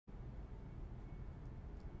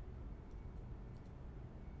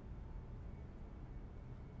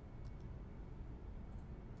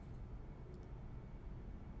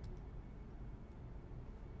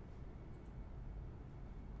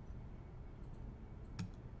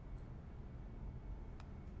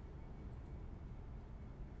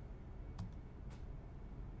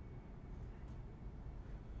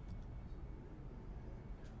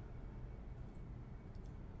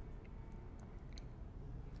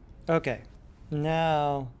Okay,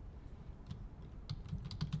 now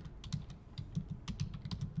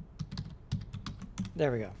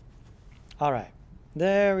there we go. All right,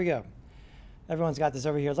 there we go. Everyone's got this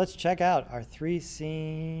over here. Let's check out our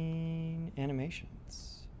 3-scene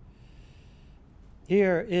animations.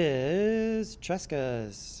 Here is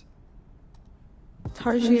Cheska's.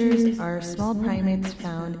 Tarsiers are small primates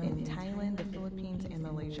found in Thailand, the Philippines, and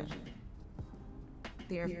Malaysia.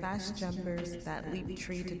 They are fast jumpers that leap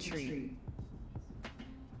tree to tree.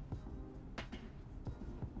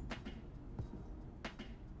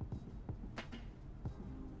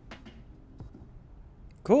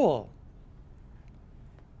 Cool.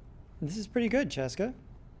 This is pretty good, Cheska.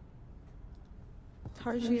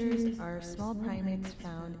 Tarsiers are small primates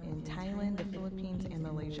found in Thailand, the Philippines, and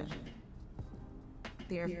Malaysia.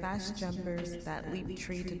 They are fast jumpers that leap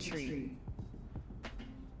tree to tree.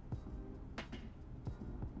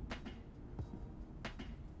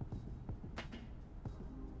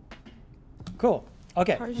 Cool.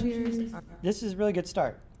 Okay. Tarsiers are This is a really good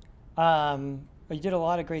start. You did a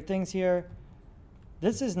lot of great things here.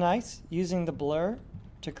 This is nice, using the blur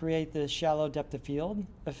to create the shallow depth of field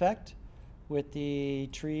effect with the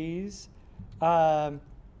trees. Something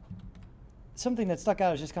that stuck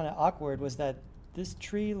out as just kind of awkward was that this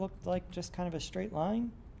tree looked like just kind of a straight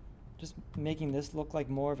line, just making this look like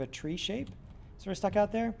more of a tree shape. Sort of stuck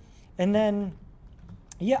out there. And then,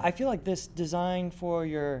 yeah, I feel like this design for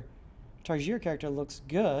your Tarsier character looks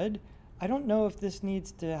good. I don't know if this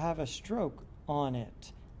needs to have a stroke on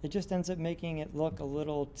it. It just ends up making it look a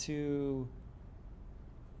little too,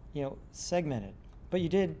 segmented. But you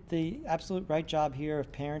did the absolute right job here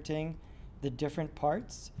of parenting the different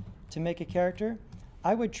parts to make a character.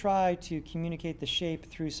 I would try to communicate the shape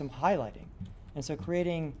through some highlighting. And so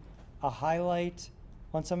creating a highlight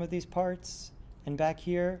on some of these parts and back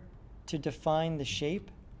here to define the shape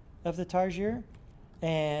of the Tarsier.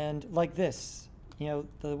 And like this,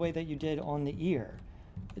 the way that you did on the ear,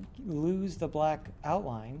 lose the black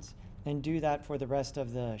outlines and do that for the rest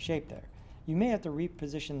of the shape there. You may have to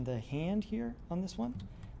reposition the hand here on this one.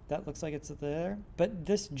 That looks like it's there. But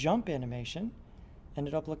this jump animation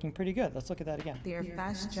ended up looking pretty good. Let's look at that again. They are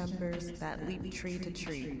fast jumpers that leap tree to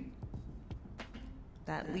tree.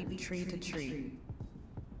 That leap tree to tree.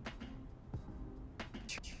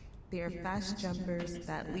 They are fast jumpers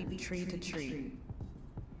that leap tree to tree.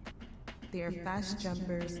 They are fast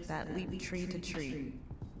jumpers that leap tree to tree.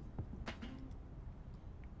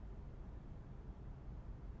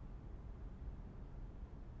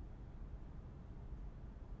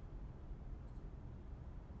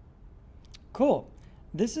 Cool.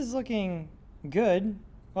 This is looking good.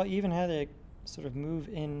 Well, you even had to sort of move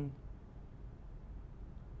in.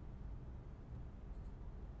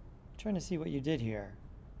 Trying to see what you did here.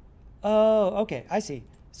 Oh, okay, I see.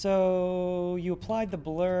 So you applied the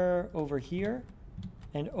blur over here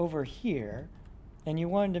and over here, and you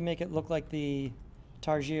wanted to make it look like the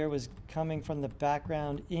Tarsier was coming from the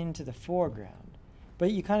background into the foreground.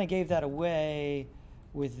 But you kind of gave that away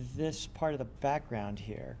with this part of the background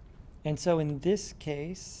here. And so in this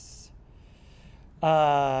case,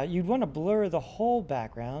 you'd want to blur the whole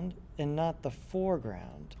background and not the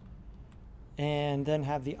foreground, and then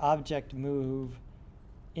have the object move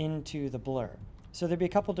into the blur. So there'd be a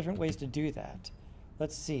couple different ways to do that.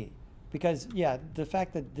 Let's see. Because, yeah, the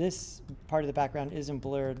fact that this part of the background isn't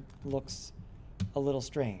blurred looks a little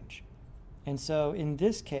strange. And so in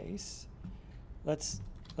this case, let's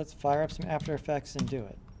fire up some After Effects and do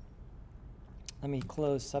it. Let me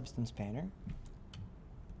close Substance Painter.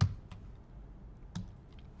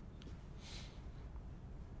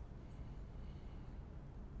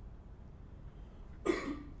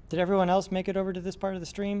 Did everyone else make it over to this part of the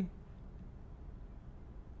stream?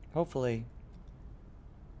 Hopefully.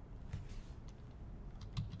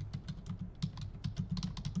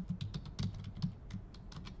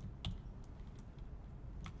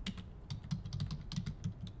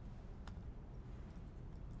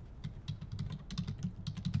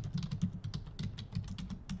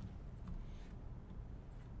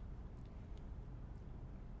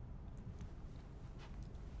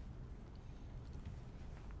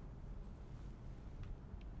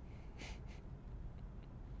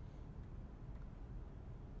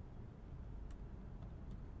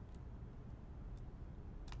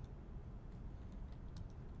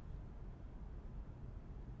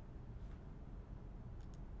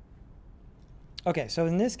 Okay, so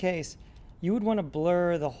in this case, you would want to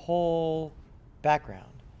blur the whole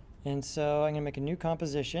background. And so I'm going to make a new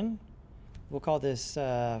composition. We'll call this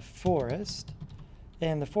forest.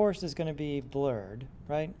 And the forest is going to be blurred,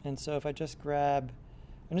 right? And so if I just grab,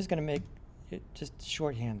 I'm just going to make just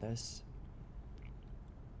shorthand this.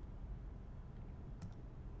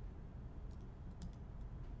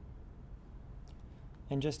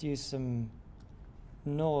 And just use some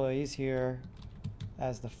noise here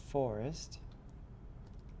as the forest.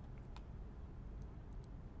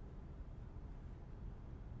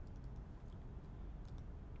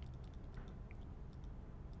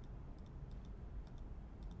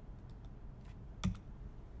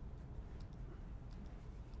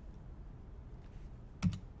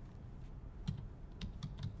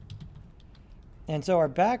 And so our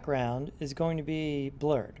background is going to be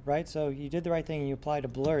blurred, right? So you did the right thing and you applied a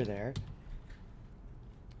blur there.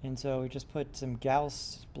 And so we just put some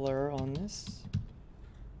Gauss blur on this.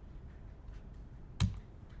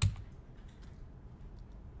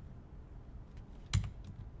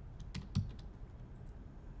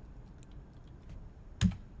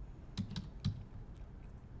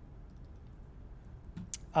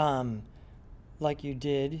 Like you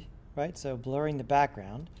did, right? So blurring the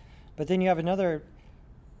background. But then you have another,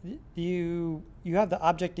 you have the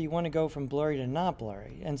object that you want to go from blurry to not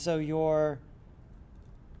blurry. And so your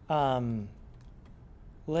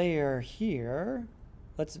layer here,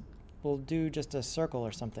 we'll do just a circle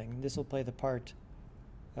or something. This will play the part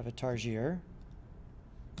of a tarsier.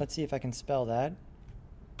 Let's see if I can spell that.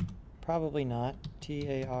 Probably not.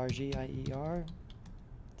 T-A-R-G-I-E-R.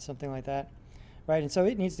 Something like that. Right, and so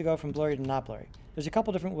it needs to go from blurry to not blurry. There's a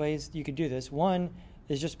couple different ways you could do this. One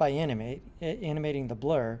is just by animating the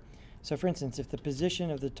blur. So for instance, if the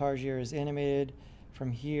position of the tarsier is animated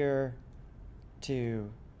from here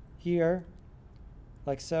to here,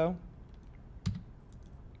 like so,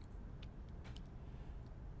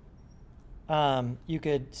 you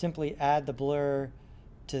could simply add the blur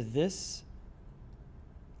to this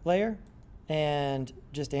layer and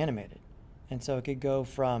just animate it. And so it could go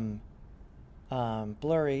from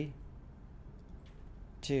blurry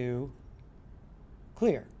to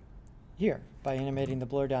clear here by animating the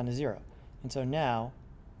blur down to 0. And so now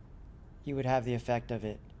you would have the effect of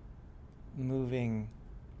it moving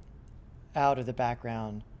out of the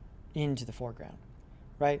background into the foreground,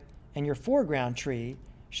 right? And your foreground tree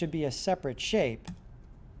should be a separate shape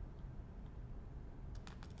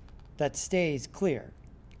that stays clear.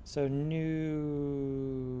 So new,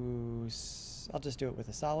 I'll just do it with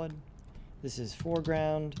a solid. This is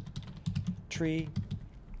foreground tree.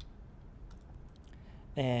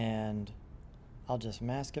 And I'll just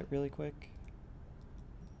mask it really quick.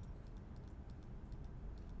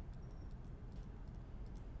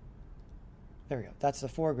 There we go. That's the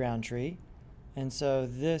foreground tree. And so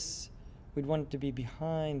this, we'd want it to be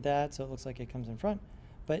behind that so it looks like it comes in front.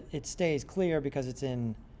 But it stays clear because it's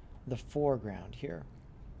in the foreground here.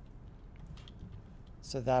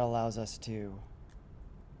 So that allows us to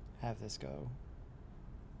have this go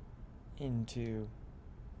into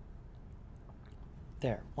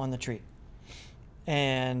there on the tree.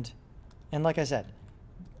 And like I said,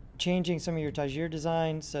 changing some of your tarsier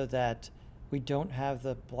design so that we don't have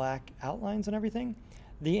the black outlines and everything.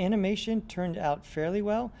 The animation turned out fairly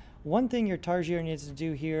well. One thing your tarsier needs to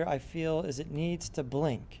do here, I feel, is it needs to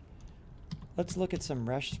blink. Let's look at some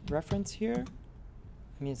reference here.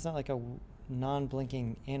 I mean, it's not like a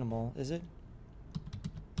non-blinking animal, is it?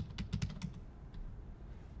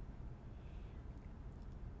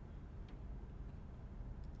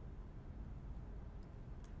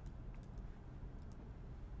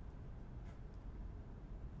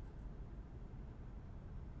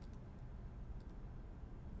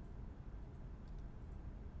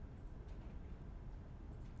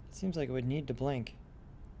 Seems like it would need to blink.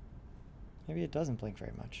 Maybe it doesn't blink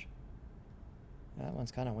very much. That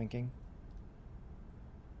one's kind of winking.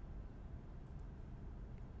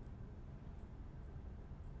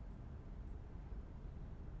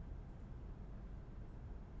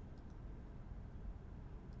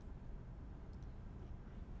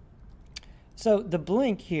 So the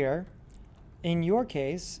blink here, in your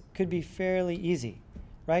case, could be fairly easy,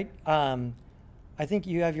 right? I think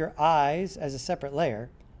you have your eyes as a separate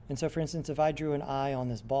layer. And so, for instance, if I drew an eye on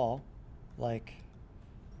this ball, like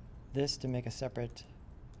this to make a separate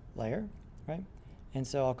layer, right? And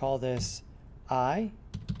so I'll call this eye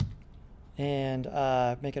and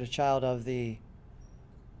make it a child of the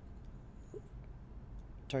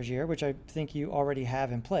tarsier, which I think you already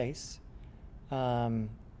have in place. Or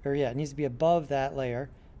yeah, it needs to be above that layer,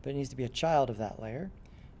 but it needs to be a child of that layer.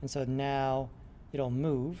 And so now it'll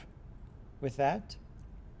move with that.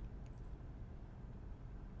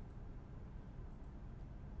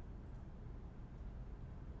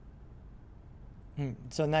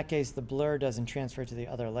 So in that case, the blur doesn't transfer to the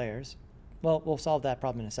other layers. Well, we'll solve that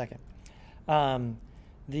problem in a second.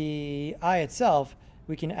 the eye itself,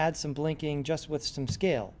 we can add some blinking just with some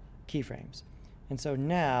scale keyframes. And so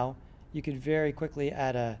now you could very quickly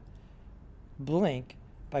add a blink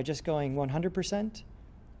by just going 100%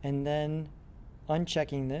 and then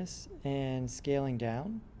unchecking this and scaling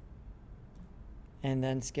down and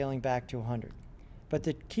then scaling back to 100. But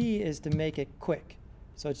the key is to make it quick.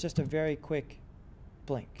 So it's just a very quick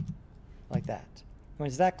blink like that. When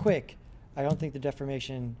it's that quick, I don't think the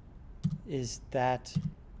deformation is that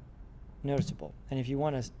noticeable. And if you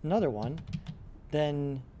want another one,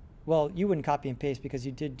 then, well, you wouldn't copy and paste because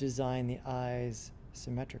you did design the eyes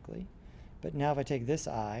symmetrically. But now if I take this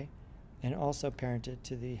eye and also parent it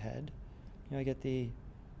to the head, you know, I get the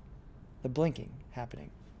blinking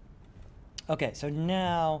happening. Okay, so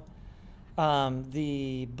now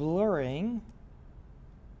the blurring,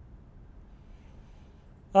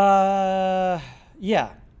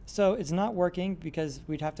 yeah, so it's not working because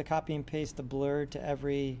we'd have to copy and paste the blur to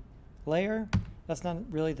every layer. That's not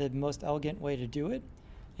really the most elegant way to do it.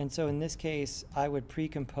 And so in this case, I would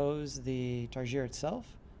pre-compose the Tarsier itself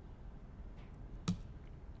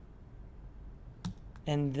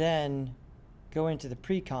and then go into the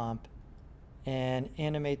pre-comp and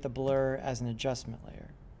animate the blur as an adjustment layer.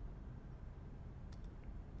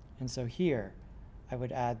 And so here, I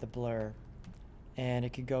would add the blur, and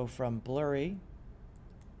it could go from blurry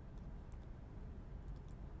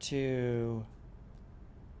to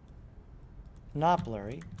not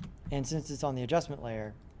blurry. And since it's on the adjustment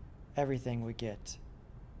layer, everything would get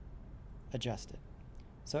adjusted.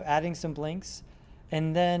 So adding some blinks,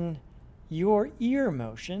 and then your ear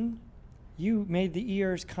motion, you made the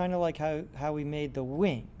ears kind of like how we made the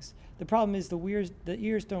wings. The problem is the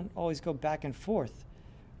ears don't always go back and forth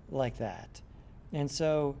like that. And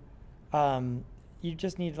so you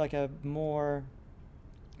just need like a more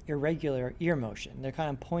irregular ear motion. They're kind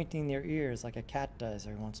of pointing their ears like a cat does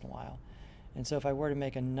every once in a while. And so if I were to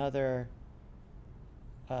make another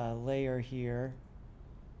layer here,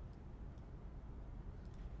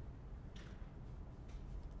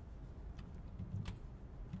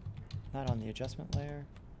 not on the adjustment layer.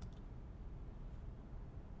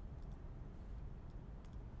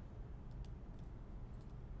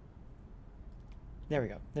 There we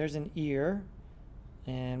go. There's an ear,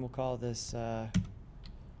 and we'll call this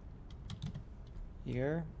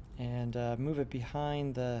ear, and move it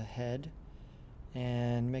behind the head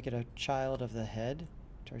and make it a child of the head,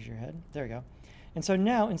 towards your head. There we go. And so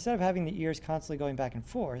now, instead of having the ears constantly going back and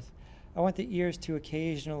forth, I want the ears to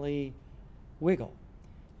occasionally wiggle.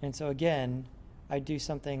 And so again, I do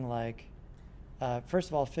something like, first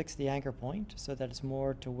of all, fix the anchor point so that it's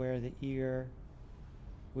more to where the ear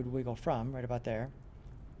would wiggle from, right about there.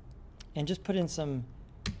 And just put in some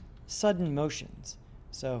sudden motions.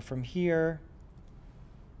 So from here,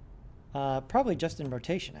 probably just in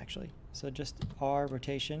rotation actually. So just R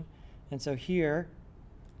rotation. And so here,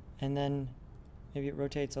 and then maybe it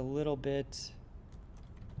rotates a little bit.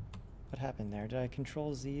 What happened there? Did I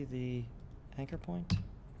Control Z the anchor point?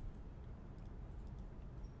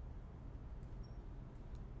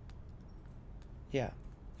 Yeah.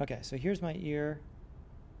 Okay, so here's my ear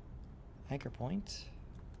anchor point.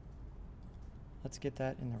 Let's get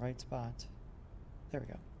that in the right spot. There we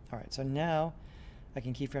go. All right, so now I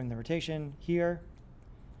can keyframe the rotation here,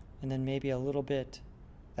 and then maybe a little bit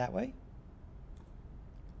that way,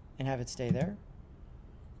 and have it stay there.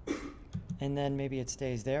 And then maybe it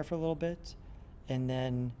stays there for a little bit, and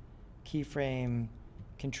then keyframe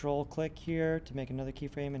Control click here to make another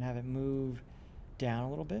keyframe and have it move down a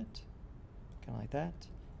little bit. Kind of like that,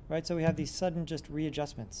 right? So we have these sudden just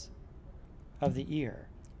readjustments of the ear.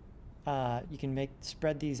 You can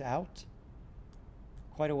spread these out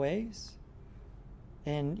quite a ways,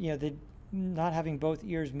 and you know, not having both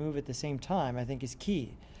ears move at the same time, I think, is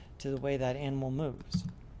key to the way that animal moves.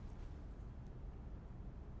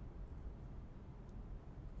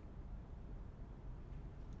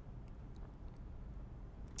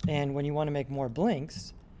 And when you want to make more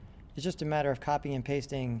blinks, it's just a matter of copying and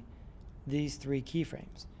pasting these three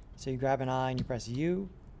keyframes. So you grab an eye and you press U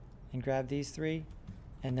and grab these three,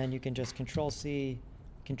 and then you can just Control C,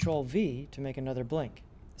 Control V to make another blink.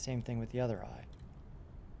 Same thing with the other eye.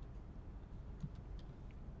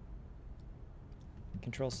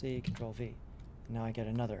 Control C, Control V. And now I get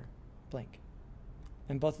another blink.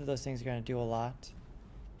 And both of those things are going to do a lot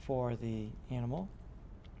for the animal.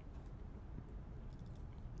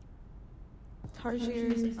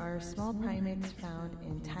 Tarsiers are small primates found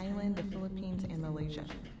in Thailand, the Philippines, and Malaysia.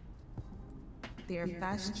 They are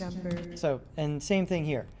fast jumpers. So, and same thing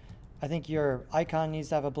here. I think your icon needs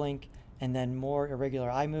to have a blink and then more irregular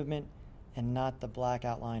eye movement and not the black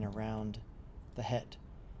outline around the head.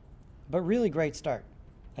 but really great start.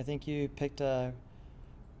 I think you picked a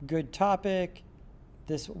good topic.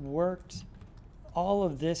 This worked. All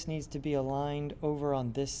of this needs to be aligned over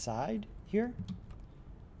on this side here.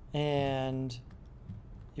 And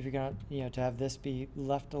if you're going to, to have this be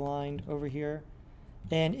left aligned over here.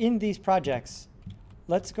 And in these projects,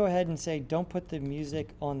 let's go ahead and say don't put the music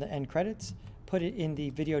on the end credits. Put it in the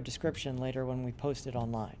video description later when we post it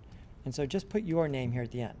online. And so just put your name here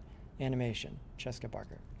at the end. Animation, Cheska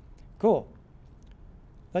Barker. Cool.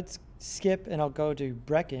 Let's skip and I'll go to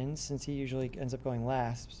Brecken since he usually ends up going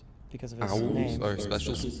last because of his name. Are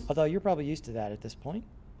special. Although you're probably used to that at this point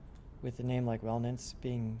with a name like Wellnance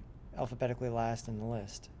being alphabetically last in the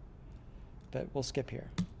list. But we'll skip here.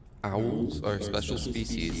 Owls are a special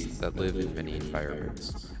species that live in many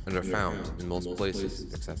environments and are found in most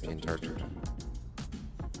places except Antarctica.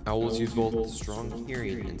 Owls use both strong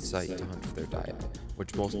hearing and sight to hunt for their diet,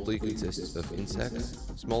 which mostly consists of insects,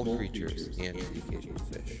 small creatures, and the occasional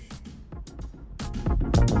fish.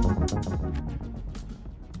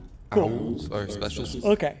 Cool. Owls are a special species.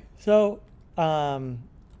 Okay, so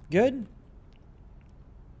good.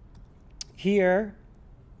 Here,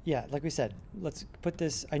 yeah, like we said, let's put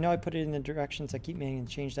this, I know I put it in the directions, I keep meaning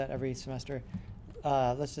to change that every semester.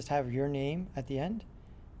 Let's just have your name at the end.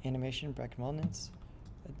 Animation, Brecken Wellnance.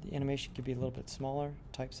 The animation could be a little bit smaller,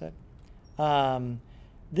 typeset.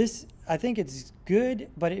 This, I think it's good,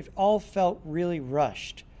 but it all felt really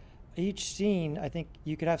rushed. Each scene, I think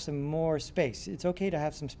you could have some more space. It's okay to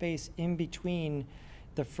have some space in between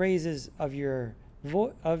the phrases of your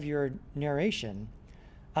narration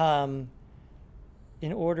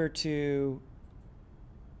in order to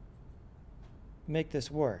make this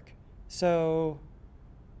work. So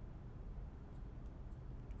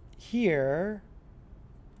here,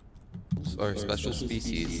 are a special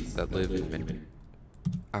species that live in many.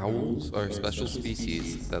 Owls are a special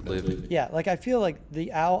species that live in. Yeah, like I feel like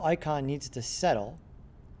the owl icon needs to settle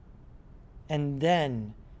and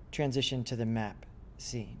then transition to the map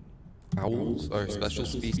scene. Owls are a special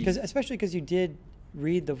species. Especially because you did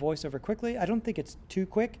read the voiceover quickly. I don't think it's too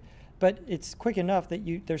quick, but it's quick enough that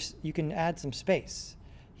you can add some space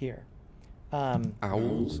here.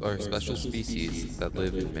 Owls are a special species that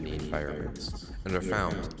live in many environments and are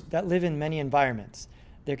found. That live in many environments.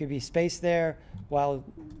 There could be space there while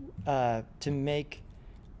to make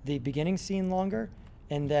the beginning scene longer,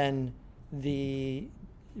 and then the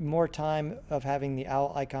more time of having the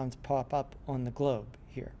owl icons pop up on the globe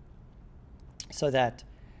here, so that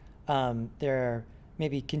they're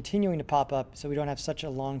maybe continuing to pop up, so we don't have such a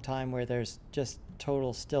long time where there's just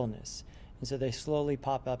total stillness. And so they slowly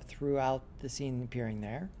pop up throughout the scene appearing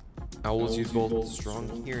there. Owls use both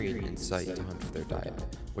strong hearing and sight to hunt for their diet,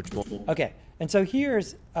 which Okay, and so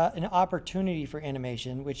here's an opportunity for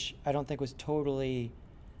animation, which I don't think was totally,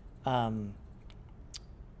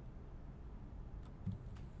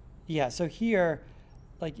 yeah, so here,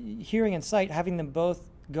 like hearing and sight, having them both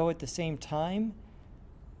go at the same time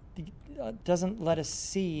doesn't let us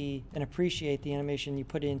see and appreciate the animation you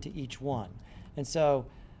put into each one. And so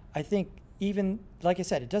I think even, like I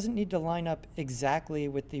said, it doesn't need to line up exactly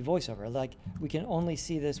with the voiceover. Like we can only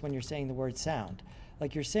see this when you're saying the word sound.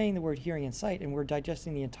 Like you're saying the word hearing and sight and we're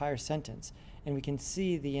digesting the entire sentence and we can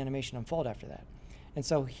see the animation unfold after that. And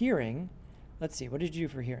so hearing, let's see, what did you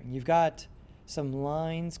do for hearing? You've got some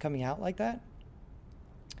lines coming out like that.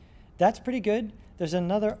 That's pretty good. There's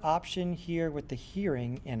another option here with the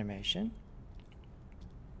hearing animation.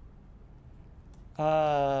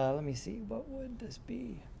 Let me see, what would this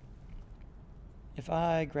be? If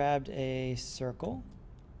I grabbed a circle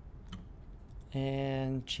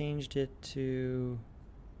and changed it to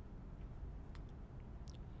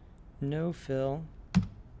no fill,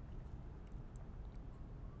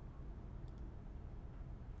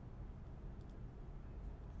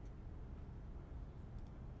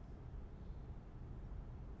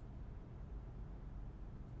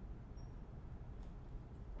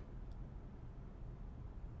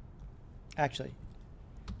 actually,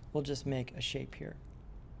 we'll just make a shape here,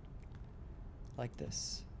 like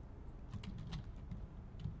this.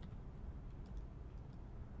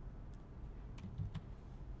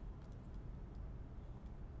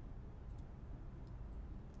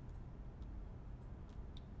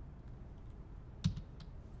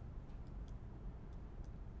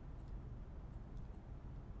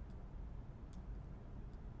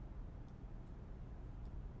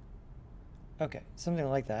 Okay, something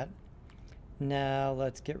like that. Now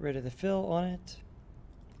let's get rid of the fill on it.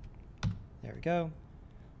 There we go.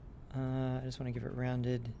 I just want to give it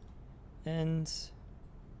rounded ends.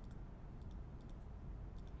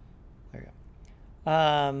 There we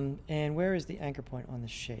And where is the anchor point on the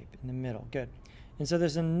shape? In the middle. Good. And so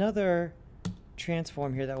there's another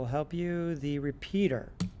transform here that will help you, the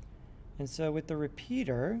repeater. And so with the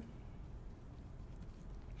repeater,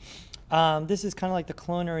 this is kind of like the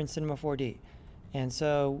cloner in Cinema 4D. And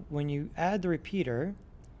so when you add the repeater,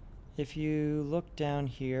 if you look down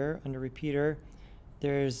here under repeater,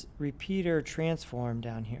 there's repeater transform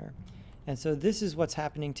down here. And so this is what's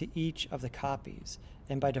happening to each of the copies.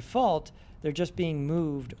 And by default, they're just being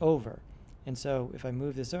moved over. And so if I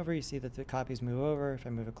move this over, you see that the copies move over. If I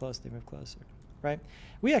move it close, they move closer, right?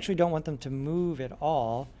 We actually don't want them to move at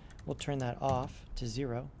all. We'll turn that off to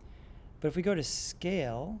 0. But if we go to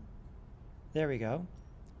scale, there we go.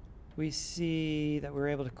 We see that we're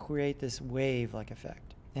able to create this wave-like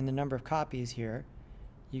effect. And the number of copies here,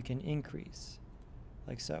 you can increase,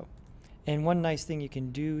 like so. And one nice thing you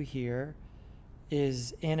can do here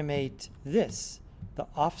is animate this, the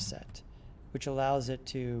offset, which allows it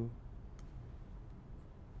to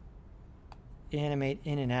animate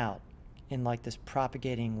in and out in like this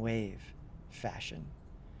propagating wave fashion.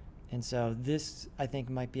 And so this, I think,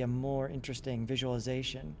 might be a more interesting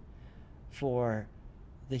visualization for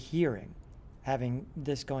the hearing, having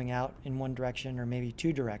this going out in one direction or maybe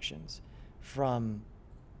two directions from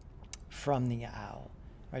the owl,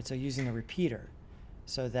 right? So using the repeater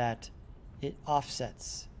so that it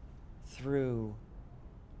offsets through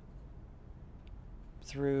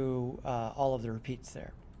all of the repeats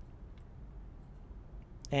there.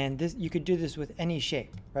 And this, you could do this with any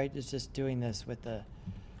shape, right? It's just doing this with the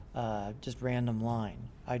just random line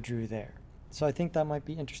I drew there. So I think that might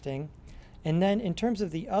be interesting. And then in terms of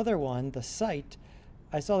the other one, the sight,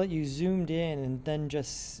 I saw that you zoomed in and then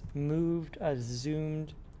just moved a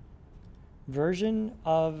zoomed version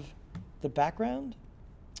of the background.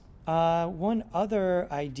 One other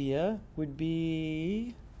idea would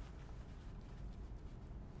be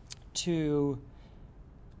to,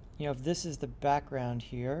 you know, if this is the background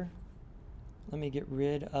here, let me get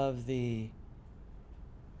rid of the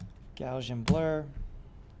Gaussian blur.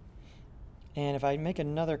 And if I make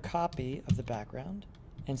another copy of the background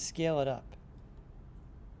and scale it up,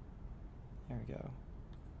 there we go.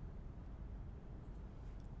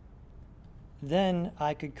 Then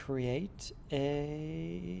I could create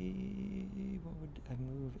a, what would I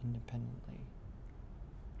move independently?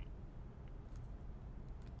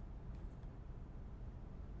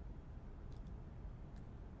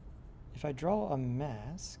 If I draw a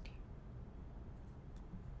mask,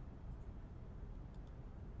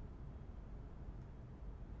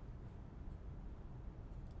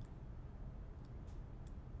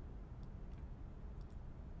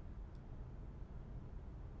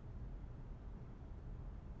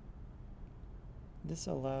 this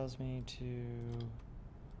allows me to,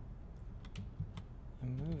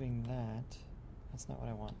 I'm moving that. That's not what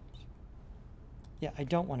I want. Yeah, I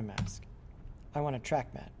don't want a mask. I want a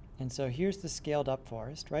track matte. And so here's the scaled up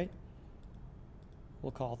forest, right?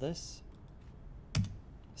 We'll call this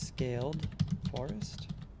scaled forest.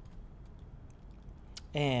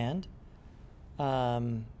 And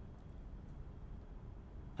I'm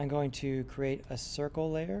going to create a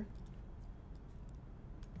circle layer.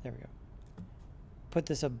 There we go. Put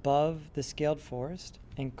this above the scaled forest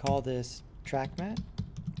and call this track matte.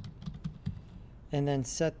 And then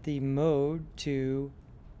set the mode to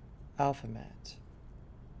alpha matte.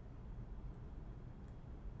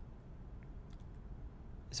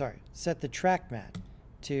 Sorry, set the track matte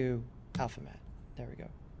to alpha matte. There we go.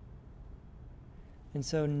 And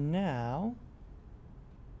so now,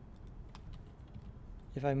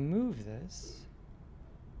 if I move this,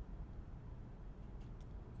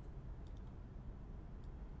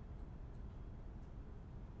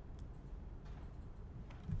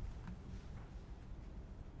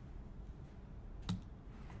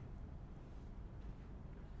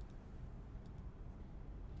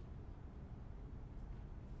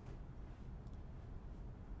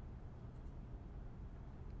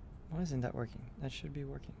 why isn't that working? That should be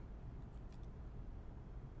working.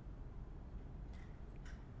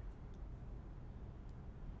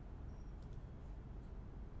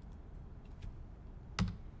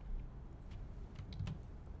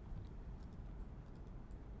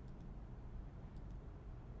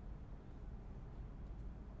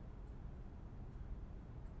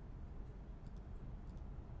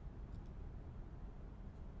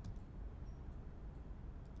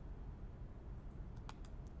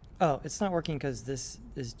 Oh, it's not working because this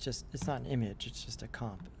is just, it's not an image, it's just a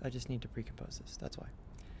comp. I just need to pre-compose this, that's why.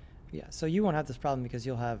 Yeah, so you won't have this problem because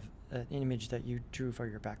you'll have an image that you drew for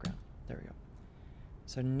your background. There we go.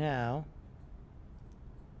 So now,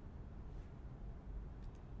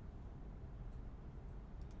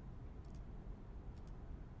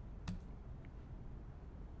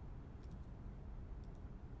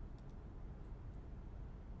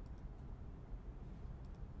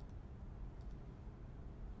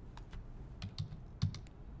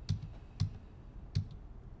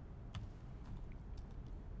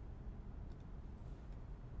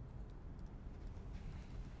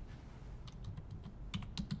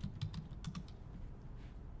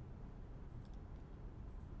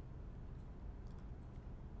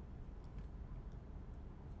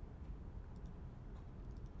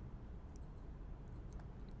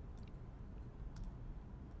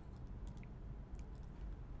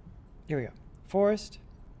 Here we go. Forest.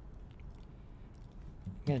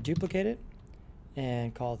 I'm going to duplicate it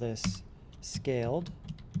and call this scaled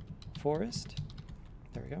forest.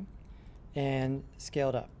 There we go. And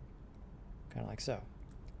scaled up, kind of like so.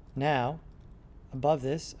 Now, above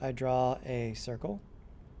this, I draw a circle.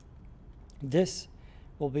 This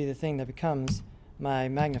will be the thing that becomes my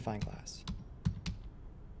magnifying glass.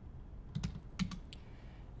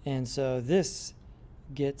 And so this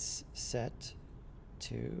gets set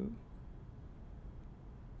to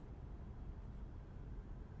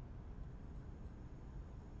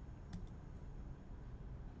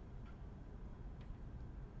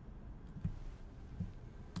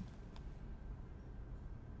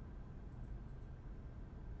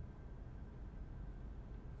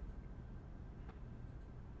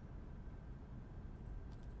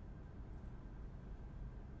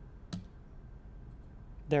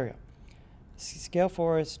there we go. Scale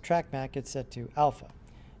forest track map gets set to alpha.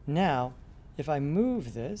 Now, if I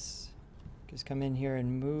move this, just come in here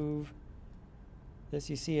and move this,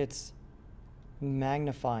 you see it's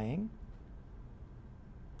magnifying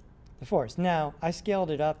the forest. Now, I scaled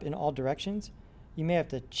it up in all directions. You may have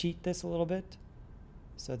to cheat this a little bit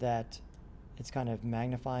so that it's kind of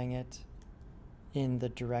magnifying it in the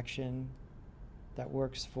direction that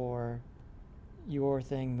works for your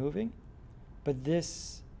thing moving. But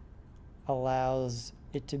this allows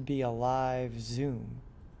it to be a live zoom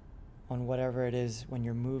on whatever it is when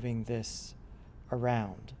you're moving this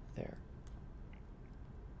around there.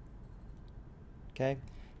 Okay,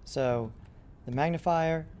 so the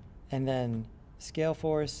magnifier and then scale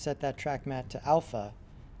forest, set that track matte to alpha,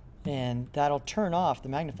 and that'll turn off the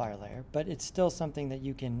magnifier layer, but it's still something that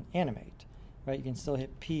you can animate, right? You can still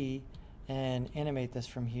hit P and animate this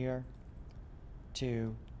from here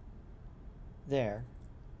to there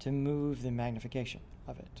to move the magnification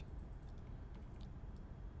of it.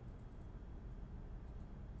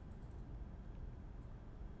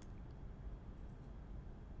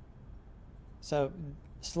 So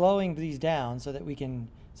slowing these down so that we can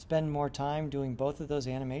spend more time doing both of those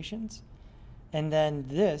animations. And then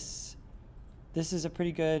this is a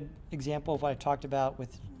pretty good example of what I talked about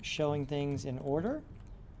with showing things in order.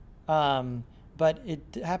 But it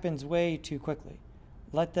happens way too quickly.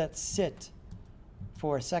 Let that sit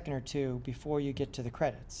for a second or two before you get to the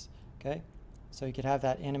credits, okay? So you could have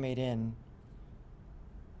that animate in.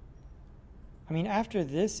 I mean, after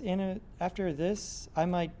this, I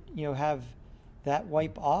might, have that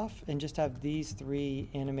wipe off and just have these three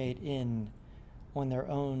animate in on their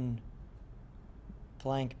own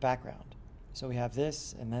blank background. So we have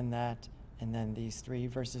this, and then that, and then these three,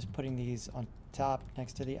 versus putting these on top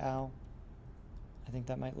next to the owl. I think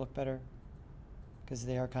that might look better, because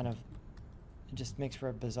they are kind of, it just makes for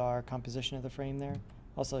a bizarre composition of the frame there.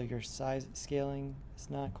 Also, your size scaling is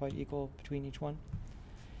not quite equal between each one.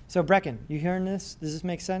 So Brecken, you hearing this? Does this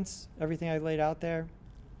make sense? Everything I laid out there?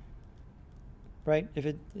 Right?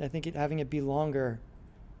 I think having it be longer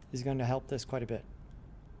is going to help this quite a bit.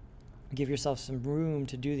 Give yourself some room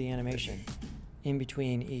to do the animation in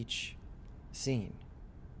between each scene.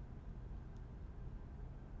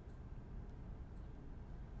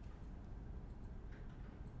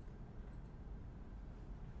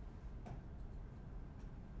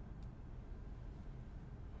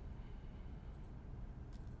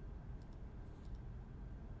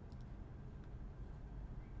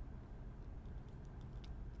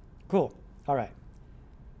 Cool. All right.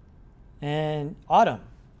 And Autumn,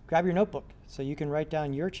 grab your notebook so you can write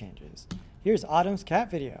down your changes. Here's Autumn's cat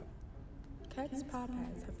video. Cats' paw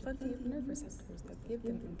pads have plenty of nerve receptors that give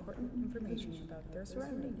them important information about their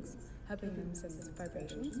surroundings, helping them sense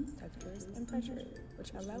vibrations, textures, and pressure,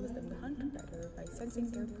 which allows them to hunt better by sensing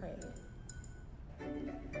their prey.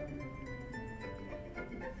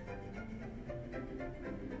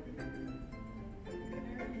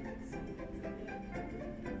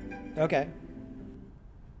 Okay.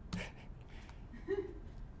 I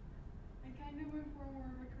kind of went for more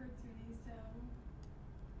of a cartoony style.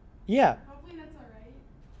 Yeah. Hopefully that's alright.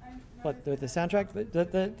 What, the soundtrack?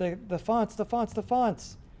 The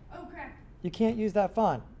fonts. Oh crap. You can't use that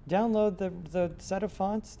font. Download the set of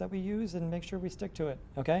fonts that we use and make sure we stick to it,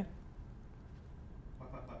 okay?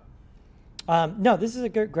 No, this is a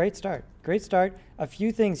great start. Great start. A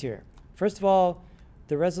few things here. First of all,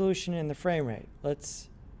 the resolution and the frame rate. Let's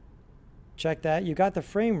check that. You got the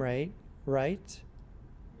frame rate right. Did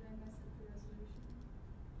I mess up the resolution?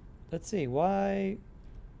 Let's see, why?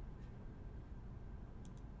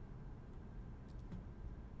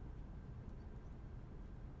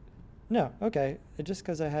 No, okay. Just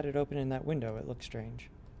because I had it open in that window, it looks strange.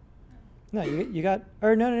 No, you got,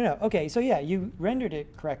 or no. Okay, so yeah, you rendered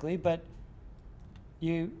it correctly, but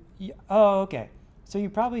oh, okay. So you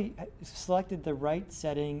probably selected the right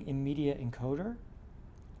setting in Media Encoder,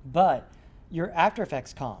 but your After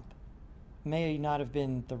Effects comp may not have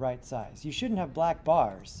been the right size. You shouldn't have black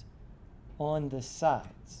bars on the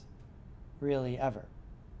sides, really, ever.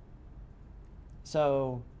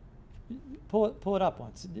 So pull it up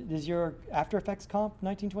once. Is your After Effects comp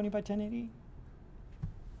 1920 by 1080?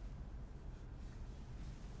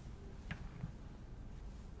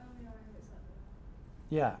 Oh, no, I never saw that.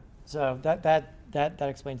 Yeah. So that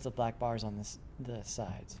explains the black bars on the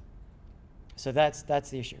sides. So that's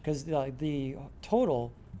the issue, because the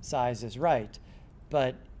total size is right,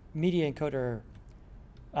 but Media Encoder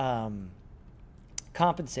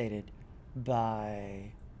compensated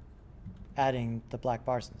by adding the black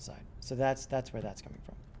bars on the side. So that's where that's coming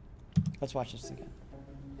from. Let's watch this again.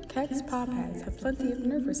 Cats' paw pads have plenty of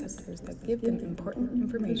nerve receptors that give them important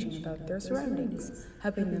information about their surroundings,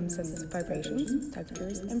 helping them sense vibrations,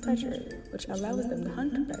 textures, and pressure, which allows them to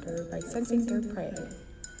hunt better by sensing their prey.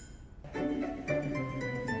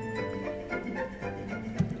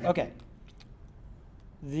 Okay.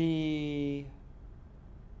 The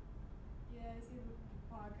Yeah, I see the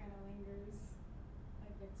paw kind of lingers. I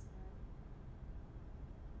fixed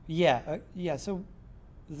that. yeah. So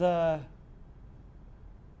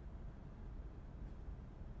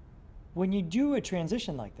when you do a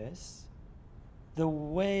transition like this, the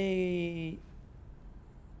way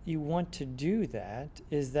you want to do that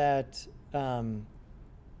is that,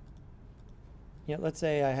 let's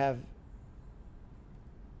say I have,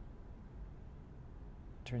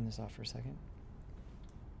 turn this off for a second.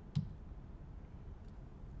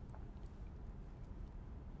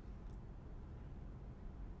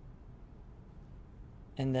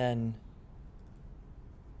 And then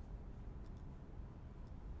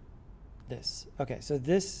this. Okay, so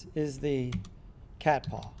this is the cat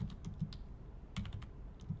paw.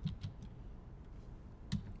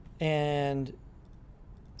 And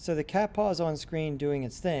so the cat paw is on screen doing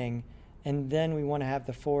its thing, and then we want to have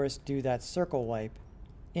the forest do that circle wipe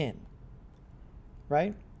in,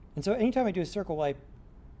 right? And so anytime I do a circle wipe,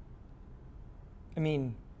 I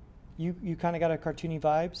mean, you kind of got a cartoony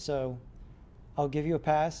vibe, so I'll give you a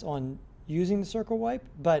pass on using the circle wipe,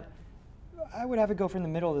 but I would have it go from the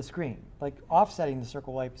middle of the screen. Like offsetting the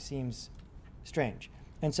circle wipe seems strange.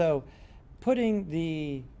 And so putting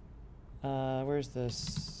the, where's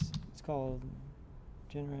this? It's called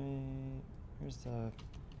generate, where's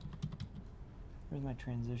my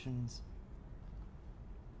transitions?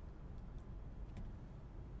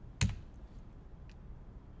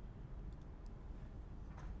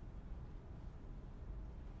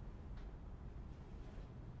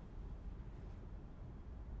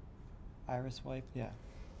 Iris wipe, yeah.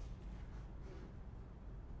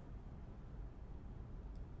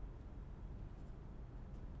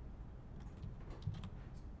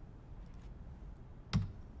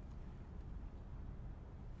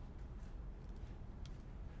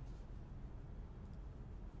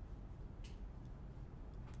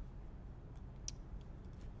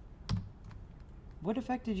 What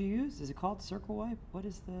effect did you use? Is it called circle wipe? What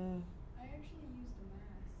is the... I actually used a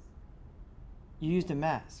mask. You used a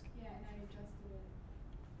mask. Yeah, and I adjusted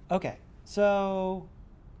it. Okay, so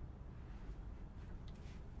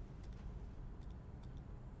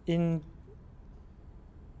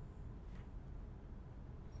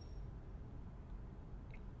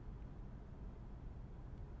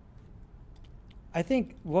I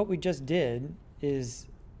think what we just did is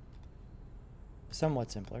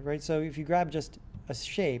somewhat simpler, right? So if you grab just a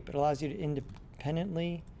shape, it allows you to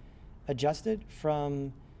independently adjust it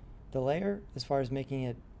from the layer as far as making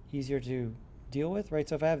it easier to deal with, right?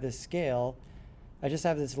 So if I have this scale, I just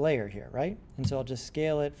have this layer here, right? And so I'll just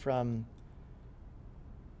scale it from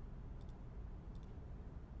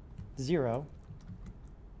 0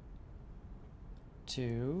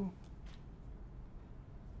 to,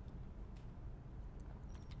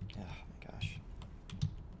 oh my gosh.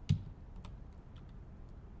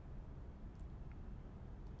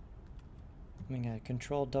 I'm going to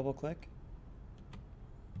control double click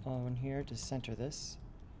on here to center this.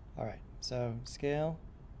 All right, so scale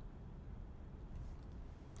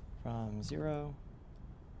from 0.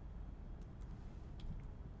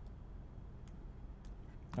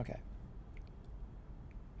 Okay.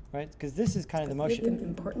 Right, because this is kind of the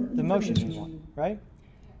motion we want, right?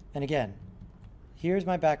 And again, here's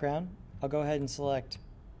my background. I'll go ahead and select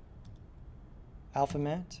Alpha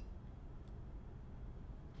Matte.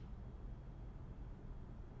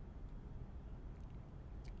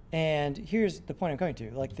 And here's the point I'm coming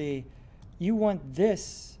to. Like you want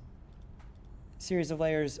this series of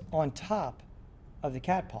layers on top of the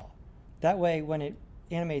cat paw. That way, when it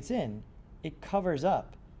animates in, it covers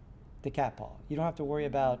up the cat paw. You don't have to worry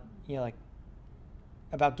about,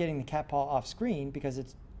 about getting the cat paw off screen because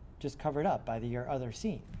it's just covered up by your other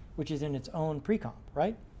scene, which is in its own pre-comp,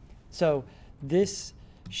 right? So this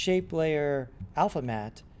shape layer alpha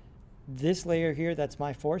matte, this layer here, that's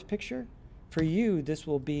my forest picture. For you, this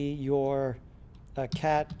will be your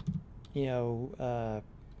cat,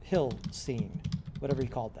 hill scene, whatever you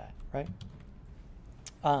called that, right?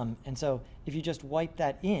 And so if you just wipe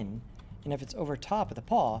that in, and if it's over top of the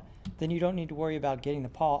paw, then you don't need to worry about getting the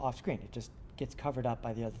paw off screen. It just gets covered up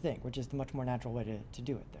by the other thing, which is the much more natural way to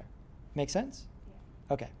do it there. Make sense?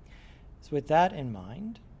 Yeah. Okay. So with that in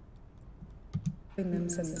mind, Them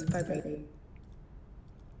sense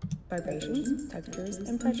vibrations, textures,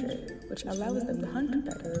 and pressure, which allows them to hunt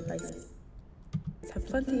better by have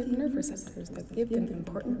plenty of nerve receptors that give them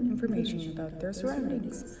important information about their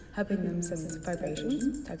surroundings, helping them sense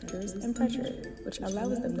vibrations, textures, and pressure, which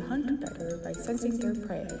allows them to hunt better by sensing their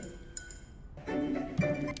prey.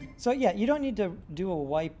 So yeah, you don't need to do a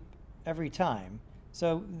wipe every time.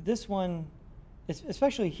 So this one,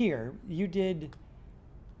 especially here, you did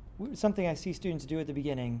something I see students do at the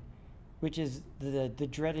beginning, which is the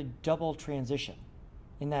dreaded double transition,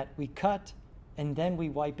 in that we cut and then we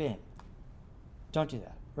wipe in. Don't do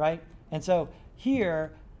that, right? And so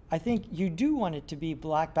here, I think you do want it to be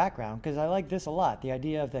black background, because I like this a lot, the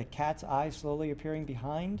idea of the cat's eye slowly appearing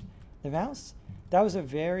behind the mouse. That was a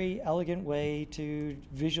very elegant way to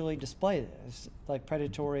visually display this, like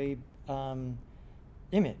predatory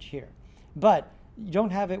image here. But you don't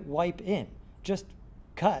have it wipe in, just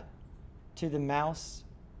cut to the mouse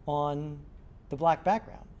on the black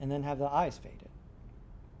background and then have the eyes faded.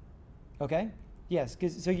 Okay? Yes,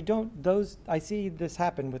 because so you don't, I see this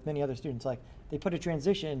happen with many other students, like they put a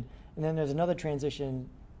transition and then there's another transition.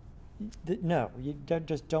 No, you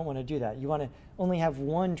just don't want to do that. You want to only have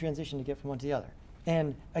one transition to get from one to the other.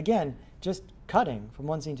 And again, just cutting from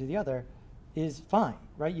one scene to the other is fine,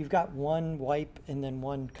 right? You've got one wipe and then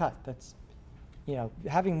one cut. That's,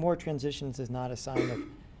 having more transitions is not a sign of,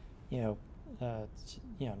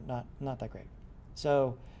 not that great.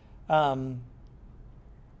 So,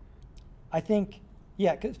 I think,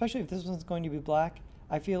 yeah, especially if this one's going to be black,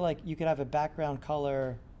 I feel like you could have a background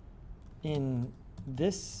color in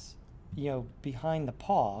this, behind the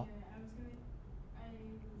paw. Yeah, I was going to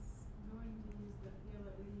use the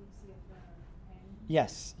yellow leaves at the end.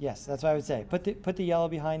 Yes, that's what I would say. Put the yellow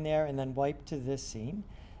behind there and then wipe to this scene.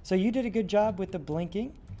 So you did a good job with the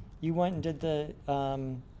blinking. You went and did the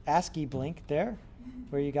ASCII blink there,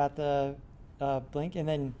 where you got the blink, and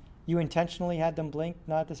then you intentionally had them blink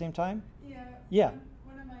not at the same time? Yeah.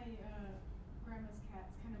 One of my grandma's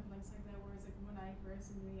cats kind of blinks like that, where it's like one eye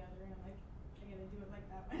first and then the other, and I'm like, I gotta do it like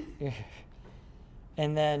that one.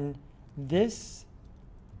 And then this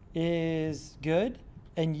is good,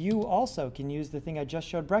 and you also can use the thing I just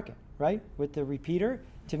showed Brecken, right? With the repeater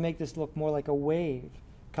to make this look more like a wave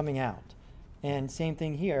coming out. And same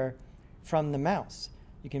thing here from the mouse.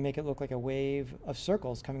 You can make it look like a wave of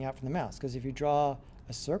circles coming out from the mouse, because if you draw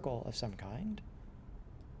a circle of some kind,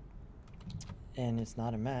 and it's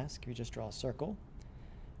not a mask, you just draw a circle,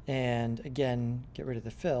 and again, get rid of the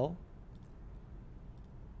fill,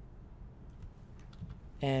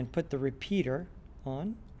 and put the repeater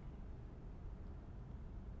on,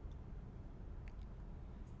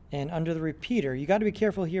 and under the repeater, you got to be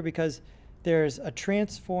careful here because there's a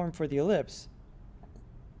transform for the ellipse.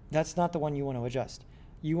 That's not the one you want to adjust.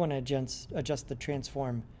 You want to adjust the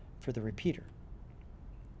transform for the repeater.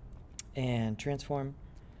 And transform,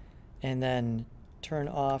 and then turn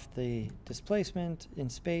off the displacement in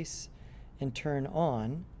space and turn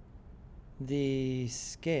on the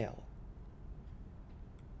scale.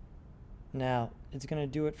 Now, it's going to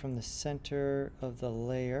do it from the center of the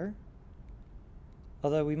layer,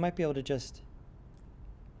 although we might be able to just,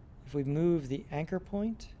 if we move the anchor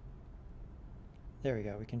point, there we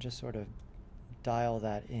go, we can just sort of dial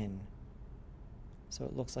that in so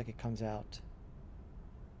it looks like it comes out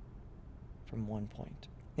from one point.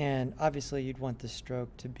 And obviously you'd want the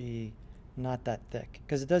stroke to be not that thick,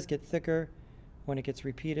 because it does get thicker when it gets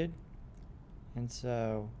repeated, and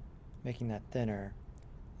so making that thinner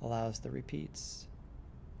allows the repeats.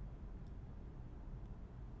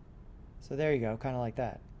 So there you go, kind of like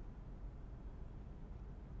that.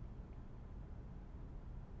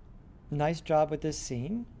 Nice job with this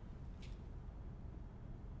scene.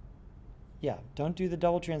 Yeah, don't do the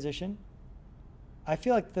double transition. I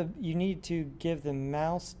feel like you need to give the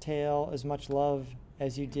mouse tail as much love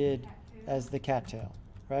as you did as the cat tail,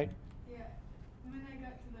 right? Yeah, when I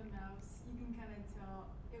got to the mouse, you can kind of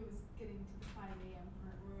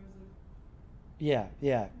Yeah,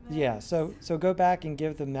 yeah, yeah. So go back and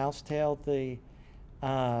give the mouse tail the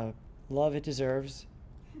love it deserves,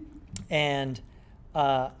 and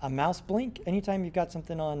a mouse blink. Anytime you've got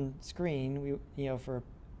something on screen, it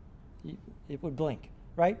would blink,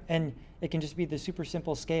 right? And it can just be the super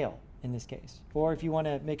simple scale in this case, or if you want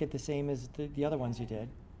to make it the same as the other ones you did.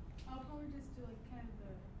 I'll probably just do like kind of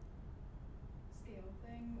the scale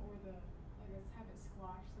thing, or I guess have it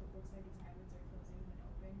squash so it looks like its eyelids are closing and then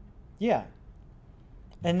open. Yeah.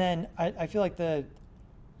 And then I feel like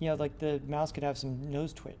like the mouse could have some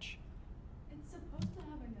nose twitch. It's supposed to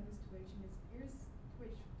have a nose twitch and its ears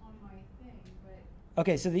twitch on my thing, but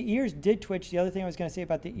Okay, so the ears did twitch. The other thing I was going to say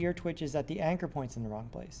about the ear twitch is that the anchor point's in the wrong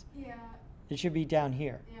place. yeah, It should be down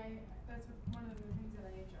here. that's one of the things that I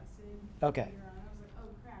adjusted. Okay. Later on. I was like, oh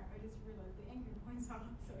crap! I just realized the anchor point's off,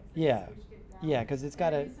 so I Yeah. switched it down. Yeah, 'cause it's And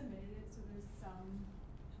got I a- resubmitted it, so there's some.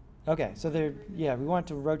 Okay, so we want it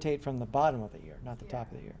to rotate from the bottom of the ear, not the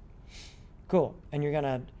top of the ear. Cool. And you're going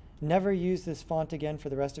to never use this font again for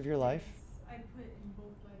the rest of your life. I put in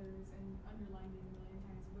bold letters and underlined it a million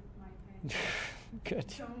times with my pen.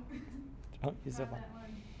 Good. Don't use the Not font. that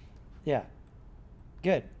one. Yeah.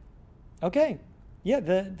 Good. Okay. Yeah,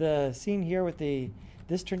 the scene here with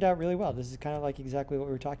this turned out really well. This is kind of like exactly what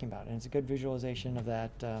we were talking about, and it's a good visualization of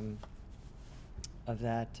that part.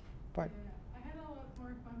 Yeah, I had a lot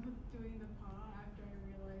more fun with doing the paw after I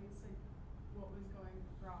realized like what was going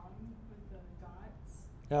wrong with the dots.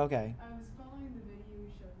 Okay. I was following the video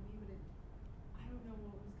you showed me, but I don't know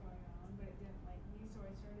what was going on, but it didn't like me, so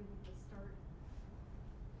I started with the start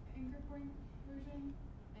anchor point version,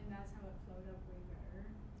 and that's how it flowed up way better.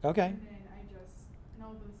 Okay. And then and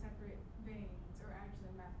all those separate veins are actually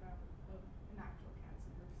mapped out of an actual cat's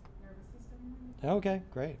nervous system. Okay.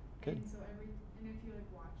 Great. Good. And so and if you like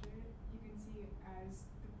watch it, you can see as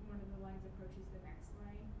one of the lines approaches the next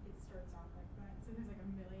line, it starts off like that. So there's like a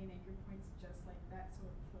million anchor points just like that, so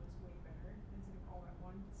it flows way better instead of all at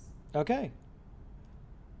once. Okay.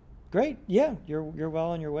 Great. Yeah, you're well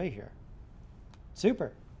on your way here.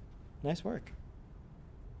 Super. Nice work.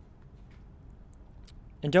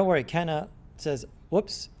 And don't worry, Kenna says,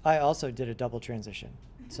 whoops, I also did a double transition.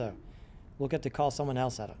 So we'll get to call someone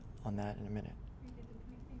else out on that in a minute. We did the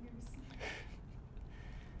point fingers.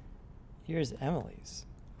 Here's Emily's.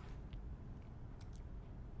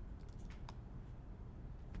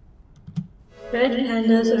 Red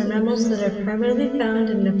pandas are mammals that are primarily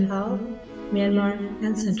found in Nepal, Myanmar,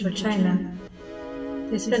 and central China.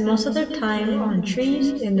 They spend most of their time on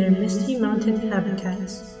trees in their misty mountain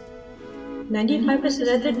habitats.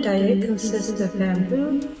 95% of their diet consists of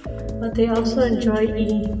bamboo, but they also enjoy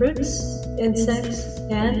eating fruits, insects,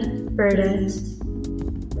 and bird eggs.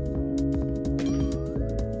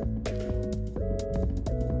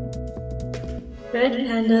 Red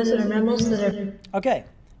pandas are mammals that are... Okay,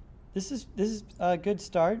 this is a good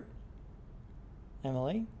start,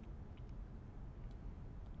 Emily.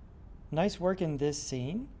 Nice work in this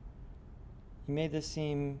scene. You made this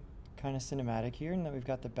seem kind of cinematic here, and that we've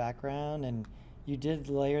got the background, and you did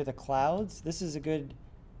layer the clouds. This is a good,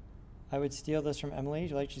 I would steal this from Emily.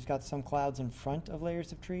 Like, she's got some clouds in front of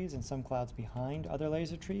layers of trees and some clouds behind other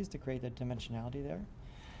layers of trees to create the dimensionality there.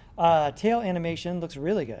 Tail animation looks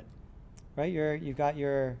really good, right? You got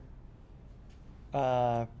your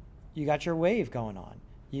wave going on.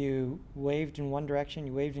 You waved in one direction,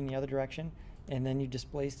 you waved in the other direction, and then you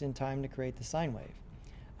displaced in time to create the sine wave.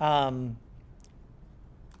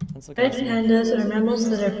 Let's look Red at pandas are mammals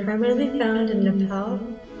that are primarily found in Nepal,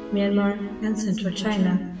 Myanmar, and central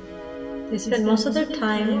China. They spend most of their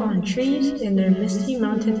time on trees in their misty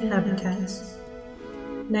mountain habitats.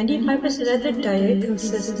 95% of their diet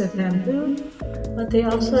consists of bamboo, but they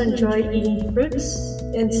also enjoy eating fruits,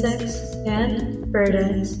 insects, and bird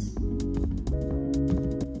eggs.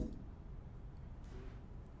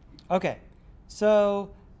 Okay, so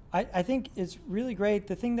I think it's really great.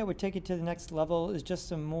 The thing that would take it to the next level is just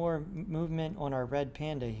some more movement on our red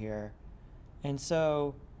panda here. And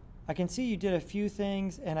so I can see you did a few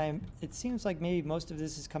things, and it seems like maybe most of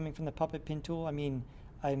this is coming from the puppet pin tool. I mean,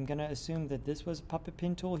 I'm going to assume that this was a puppet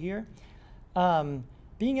pin tool here.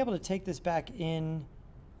 Being able to take this back in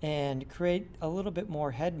and create a little bit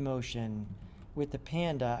more head motion with the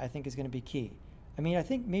panda, I think is going to be key. I mean, I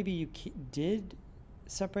think maybe you did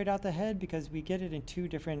separate out the head because we get it in two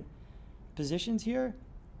different positions here.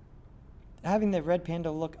 Having the red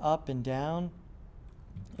panda look up and down,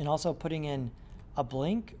 and also putting in a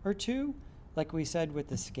blink or two, like we said with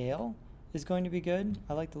the scale, is going to be good.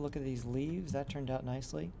 I like the look of these leaves. That turned out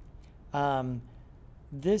nicely. Good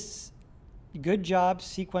job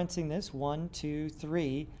sequencing this. 1, 2,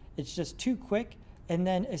 3. It's just too quick And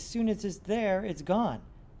then as soon as it's there, it's gone.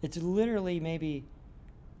 It's literally maybe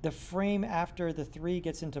the frame after the 3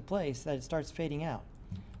 gets into place that it starts fading out.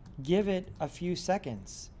 Give it a few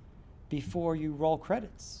seconds before you roll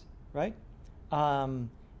credits, right?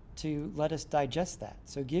 To let us digest that.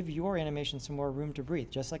 So give your animation some more room to breathe,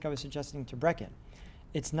 just like I was suggesting to Brecken.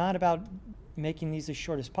 It's not about making these as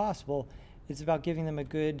short as possible. It's about giving them a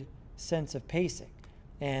good sense of pacing.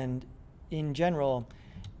 And in general,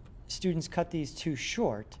 students cut these too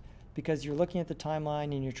short because you're looking at the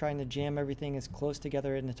timeline and you're trying to jam everything as close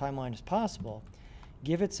together in the timeline as possible.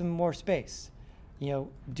 Give it some more space. You know,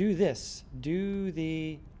 do this. Do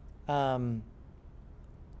the, if I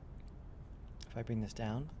bring this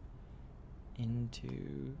down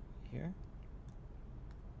into here,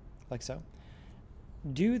 like so.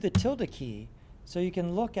 Do the tilde key so you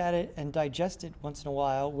can look at it and digest it once in a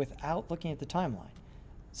while without looking at the timeline.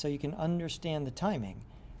 So you can understand the timing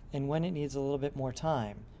and when it needs a little bit more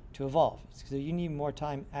time to evolve. So you need more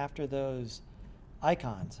time after those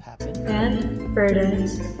icons happen. And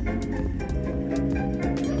burdens.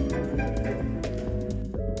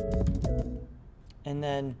 And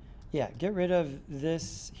then, yeah, get rid of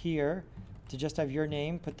this here to just have your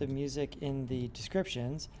name, put the music in the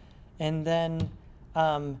descriptions. And then,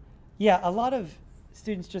 yeah, a lot of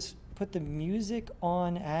students just put the music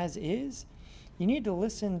on as is. You need to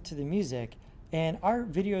listen to the music. And our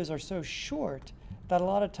videos are so short that a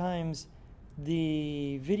lot of times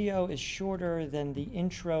the video is shorter than the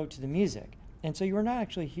intro to the music. And so you're not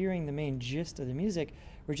actually hearing the main gist of the music.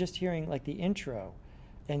 We're just hearing like the intro.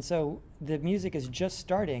 And so the music is just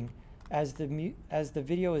starting as the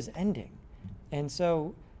video is ending. And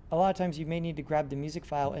so a lot of times you may need to grab the music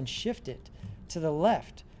file and shift it to the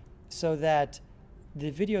left so that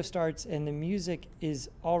the video starts and the music is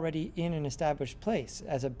already in an established place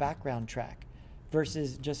as a background track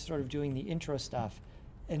versus just sort of doing the intro stuff.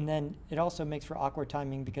 And then it also makes for awkward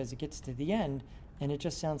timing because it gets to the end and it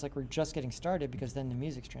just sounds like we're just getting started because then the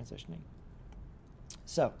music's transitioning.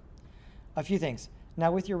 So, a few things.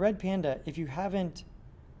 Now with your Red Panda, if you haven't,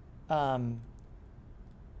 there'd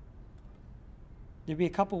be a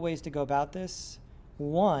couple ways to go about this.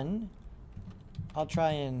 One, I'll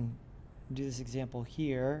try and do this example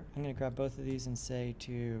here. I'm going to grab both of these and say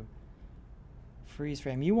to freeze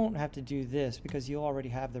frame. You won't have to do this because you'll already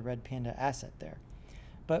have the Red Panda asset there.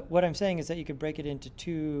 But what I'm saying is that you could break it into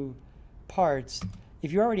 2 parts.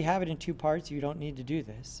 If you already have it in 2 parts, you don't need to do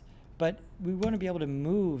this. But we want to be able to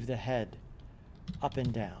move the head up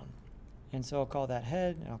and down. And so I'll call that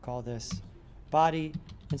head, and I'll call this body.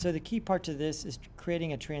 And so the key part to this is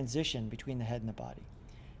creating a transition between the head and the body.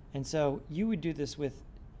 And so you would do this with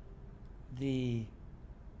the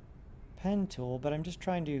pen tool, but I'm just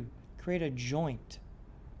trying to create a joint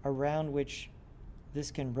around which this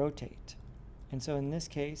can rotate. And so in this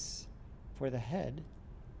case, for the head,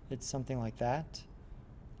 it's something like that.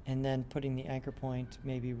 And then putting the anchor point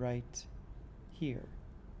maybe right here.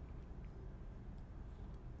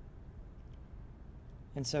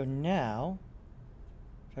 And so now,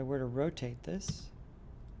 if I were to rotate this,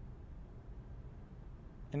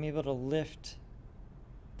 I'm able to lift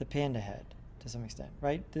the panda head to some extent,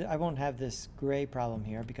 right? I won't have this gray problem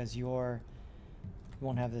here because you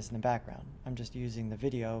won't have this in the background. I'm just using the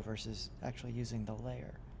video versus actually using the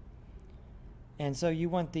layer. And so you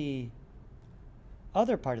want the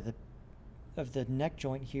other part of the neck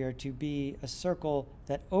joint here to be a circle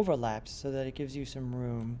that overlaps so that it gives you some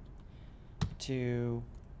room to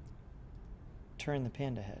turn the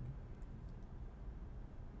panda head.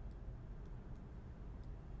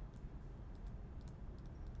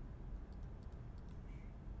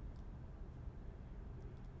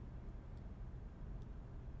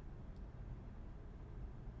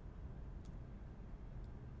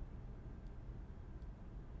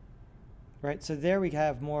 Right, so there we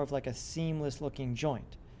have more of like a seamless looking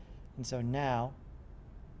joint. And so now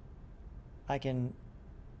I can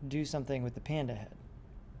do something with the panda head.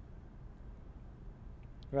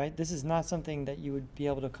 Right, this is not something that you would be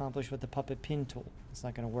able to accomplish with the puppet pin tool. It's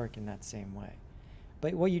not going to work in that same way.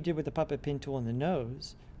 But what you did with the puppet pin tool in the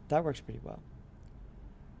nose, that works pretty well.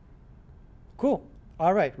 Cool.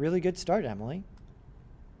 All right, really good start, Emily.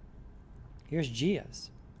 Here's Gia's.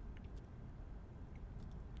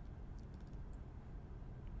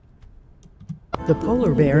 The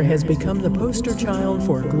polar bear has become the poster child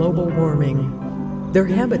for global warming. Their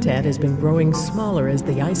habitat has been growing smaller as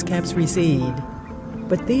the ice caps recede.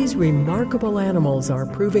 But these remarkable animals are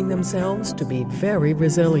proving themselves to be very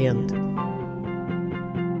resilient.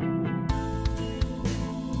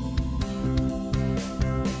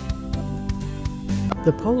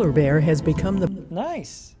 The polar bear has become the...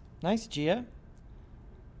 Nice. Nice, Gia.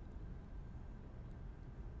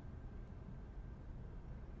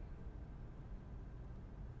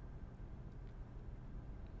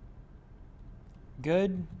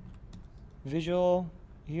 good visual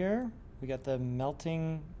here. We got the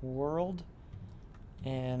melting world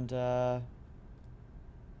and that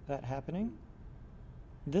happening.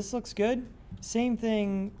 This looks good. Same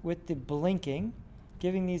thing with the blinking.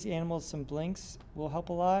 Giving these animals some blinks will help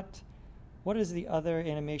a lot. What is the other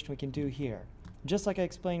animation we can do here? Just like I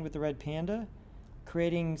explained with the red panda,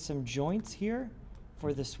 creating some joints here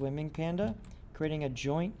for the swimming panda, creating a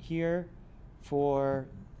joint here for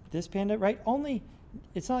this panda, right? Only,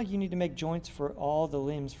 it's not like you need to make joints for all the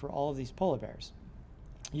limbs for all of these polar bears.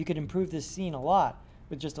 You could improve this scene a lot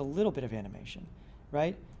with just a little bit of animation,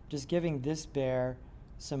 right? Just giving this bear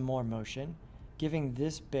some more motion, giving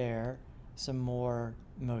this bear some more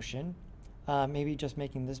motion, maybe just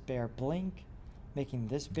making this bear blink, making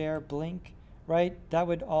this bear blink, right? That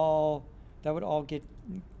would all get,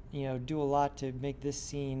 do a lot to make this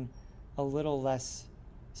scene a little less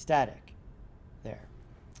static there.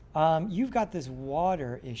 You've got this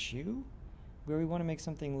water issue where we want to make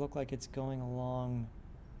something look like it's going along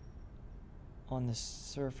on the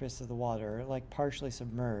surface of the water, like partially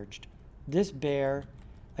submerged. This bear,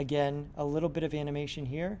 again, a little bit of animation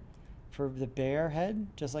here for the bear head,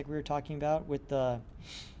 just like we were talking about with the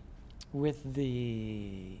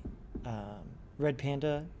red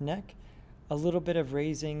panda neck. A little bit of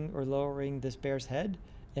raising or lowering this bear's head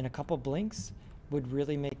in a couple blinks would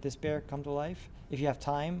really make this bear come to life. If you have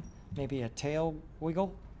time, maybe a tail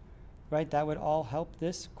wiggle, right? That would all help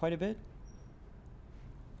this quite a bit.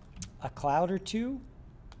 A cloud or two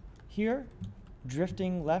here,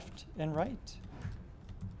 drifting left and right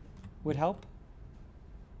would help.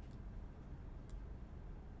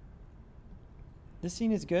 This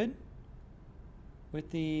scene is good with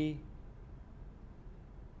the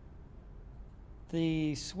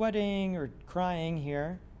sweating or crying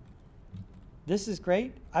here. This is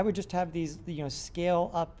great. I would just have these,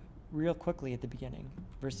 scale up real quickly at the beginning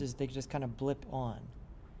versus they just kind of blip on.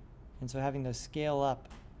 And so having those scale up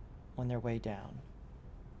on their way down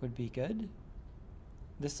would be good.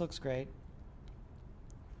 This looks great.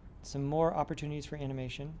 Some more opportunities for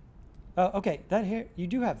animation. Oh, okay, that hair, you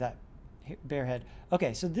do have that bear head.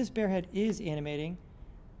 Okay, so this bear head is animating.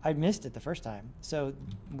 I missed it the first time. So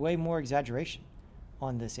way more exaggeration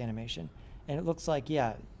on this animation. And it looks like,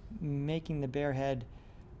 yeah, making the bear head,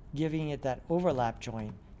 giving it that overlap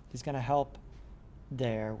joint is going to help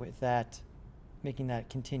there with that, making that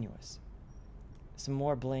continuous. Some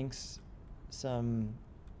more blinks, some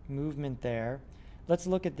movement there. Let's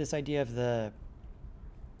look at this idea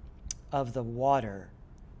of the water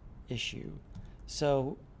issue.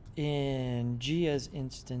 So in Gia's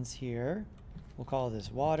instance here, we'll call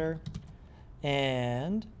this water,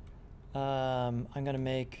 and I'm going to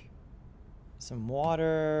make some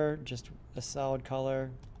water, just a solid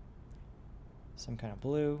color, some kind of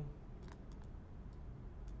blue.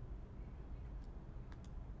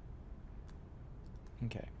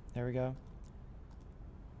 Okay, there we go.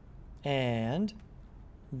 And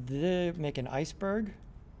make an iceberg.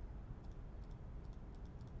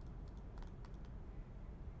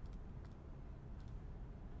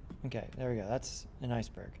 Okay, there we go. That's an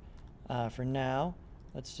iceberg. For now,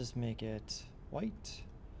 let's just make it white.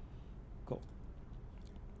 Cool.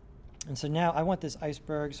 And so now I want this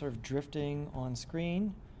iceberg sort of drifting on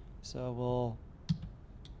screen. So we'll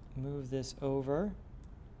move this over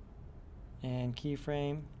and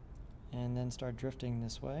keyframe and then start drifting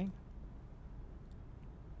this way.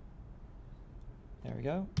 There we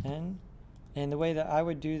go. And the way that I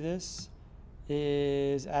would do this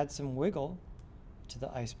is add some wiggle to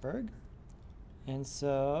the iceberg. And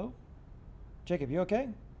so, Jacob, you okay?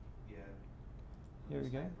 Yeah. Here we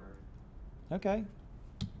go. Okay.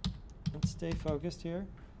 Let's stay focused here.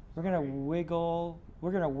 We're gonna wiggle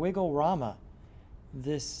Rama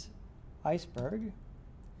this iceberg.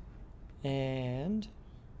 And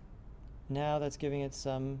now that's giving it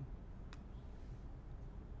some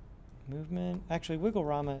movement. Actually, wiggle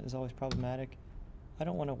Rama is always problematic. I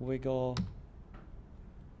don't want to wiggle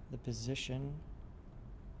the position.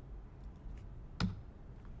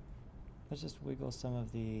 Let's just wiggle some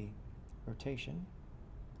of the rotation.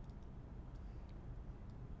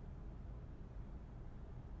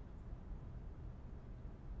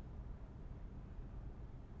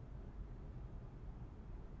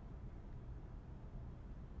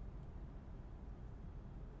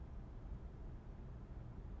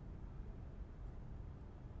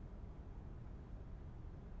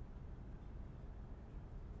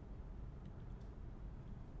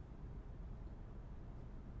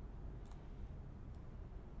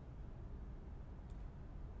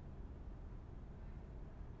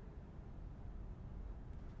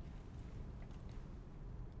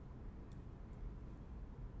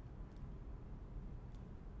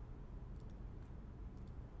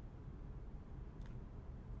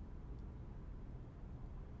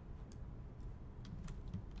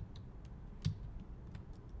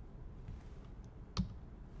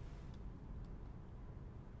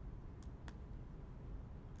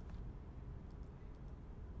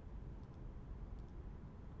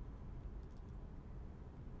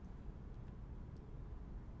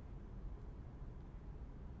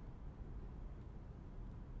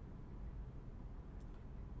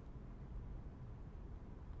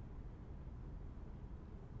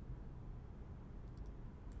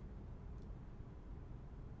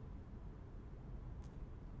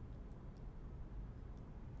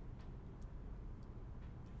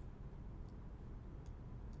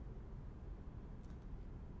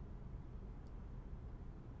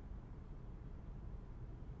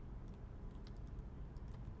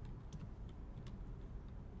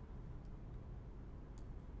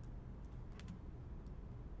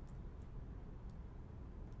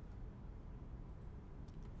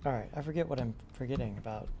 All right, I forget what I'm forgetting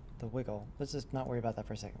about the wiggle. Let's just not worry about that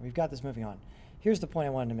for a second. We've got this moving on. Here's the point I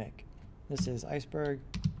wanted to make. This is iceberg.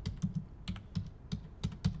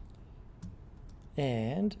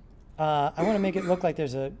 And I want to make it look like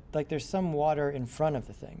there's some water in front of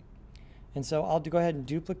the thing. And so I'll go ahead and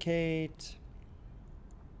duplicate.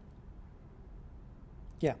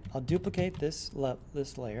 Yeah, I'll duplicate this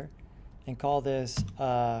layer and call this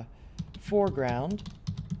foreground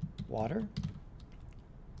water.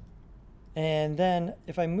 And then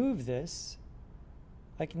if I move this,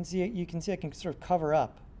 you can see I can sort of cover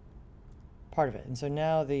up part of it. And so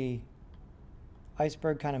now the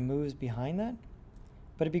iceberg kind of moves behind that.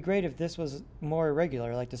 But it'd be great if this was more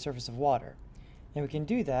irregular, like the surface of water. And we can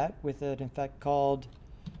do that with an effect called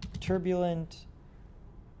turbulent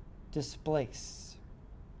displace.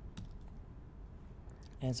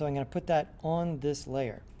 And so I'm going to put that on this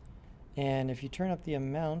layer. And if you turn up the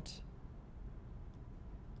amount,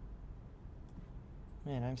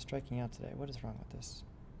 man, I'm striking out today. What is wrong with this?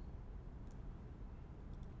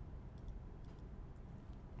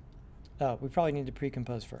 Oh, we probably need to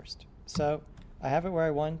pre-compose first. So I have it where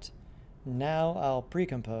I want. Now I'll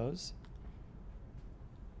pre-compose.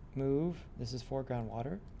 Move. This is foreground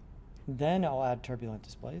water. Then I'll add turbulent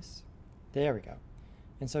displace. There we go.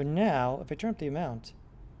 And so now, if I turn up the amount,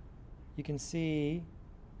 you can see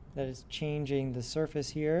that it's changing the surface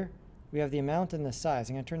here. We have the amount and the size.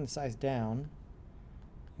 I'm going to turn the size down.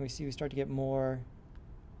 And we see we start to get more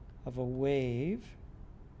of a wave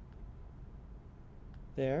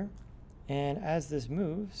there. And as this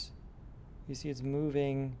moves, you see it's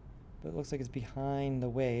moving, but it looks like it's behind the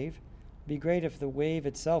wave. It'd be great if the wave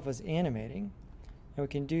itself was animating. And we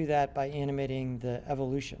can do that by animating the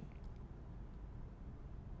evolution.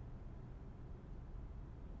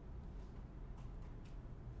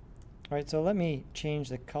 All right, so let me change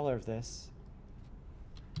the color of this.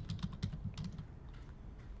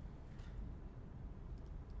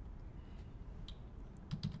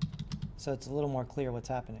 So it's a little more clear what's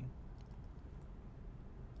happening.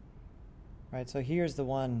 Right, so here's the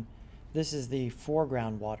one, this is the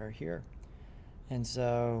foreground water here. And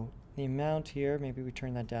so the amount here, maybe we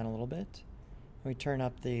turn that down a little bit. We turn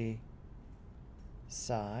up the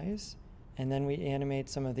size, and then we animate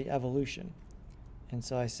some of the evolution. And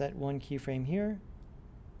so I set one keyframe here,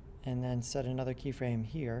 and then set another keyframe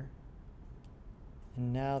here.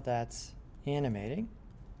 And now that's animating.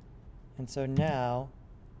 And so now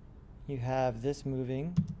you have this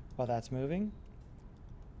moving while that's moving.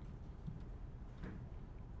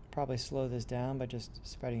 Probably slow this down by just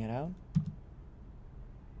spreading it out.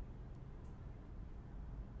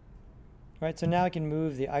 Right, so now I can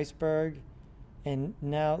move the iceberg, and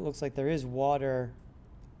now it looks like there is water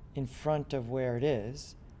in front of where it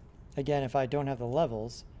is. Again, if I don't have the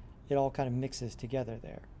levels, it all kind of mixes together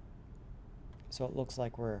there. So it looks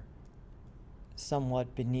like we're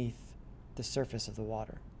somewhat beneath the surface of the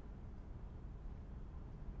water.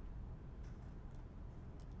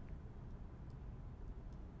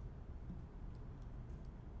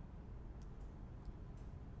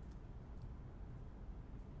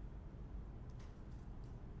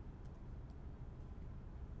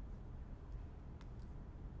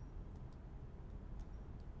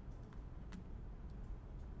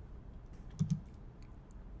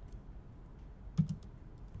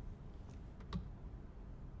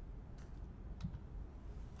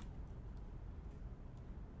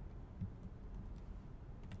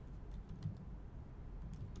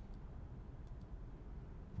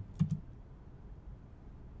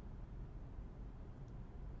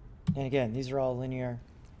 And again, these are all linear.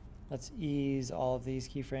 Let's ease all of these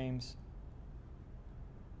keyframes.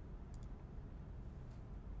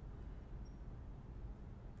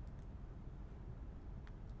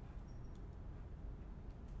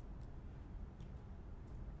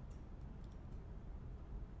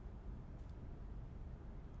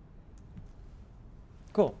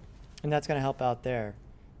 Cool. And that's going to help out there,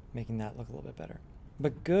 making that look a little bit better.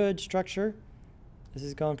 But good structure. This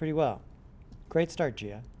is going pretty well. Great start,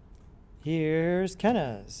 Gia. Here's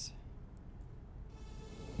Kenna's.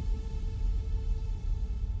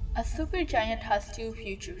 A supergiant has two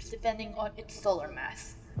futures depending on its solar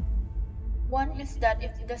mass. One is that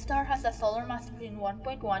if the star has a solar mass between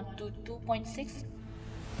 1.1 to 2.6,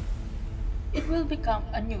 it will become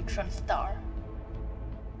a neutron star.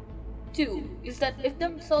 2 is that if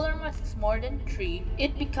the solar mass is more than 3,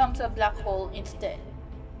 it becomes a black hole instead.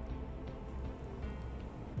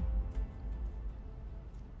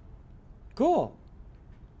 Cool.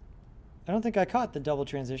 I don't think I caught the double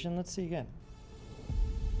transition. Let's see again.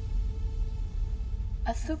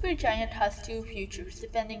 A supergiant has two futures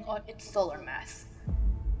depending on its solar mass.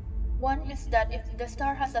 One is that if the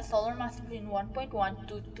star has a solar mass between 1.1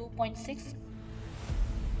 to 2.6,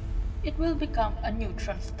 it will become a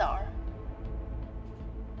neutron star.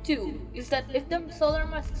 2 is that if the solar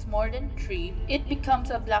mass is more than 3, it becomes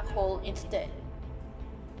a black hole instead.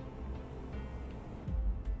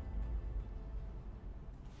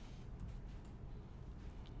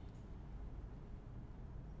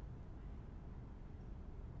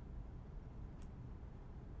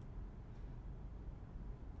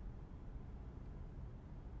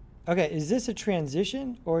 Okay, is this a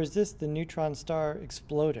transition or is this the neutron star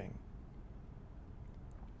exploding?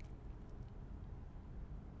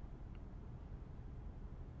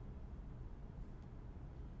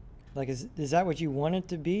 Like, is that what you want it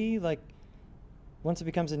to be? Like, once it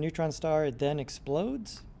becomes a neutron star, it then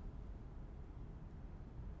explodes?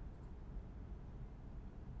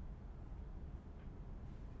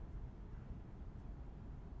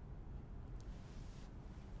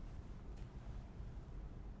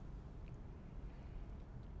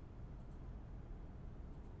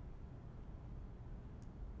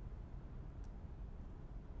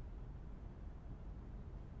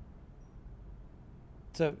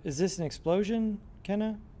 So is this an explosion,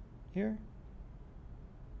 Kenna, here?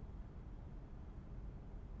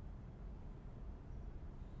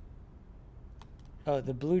 Oh,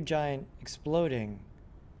 the blue giant exploding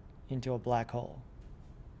into a black hole.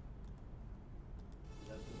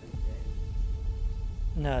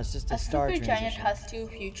 No, it's just a star transition. A supergiant has 2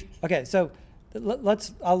 futures. Okay, so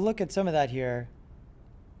I'll look at some of that here.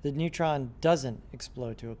 The neutron doesn't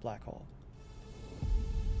explode to a black hole.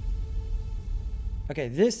 Okay,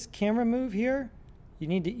 this camera move here, you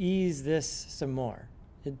need to ease this some more.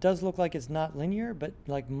 It does look like it's not linear, but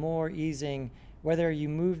like more easing, whether you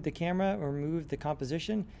move the camera or move the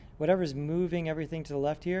composition, whatever's moving everything to the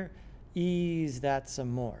left here, ease that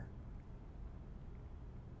some more.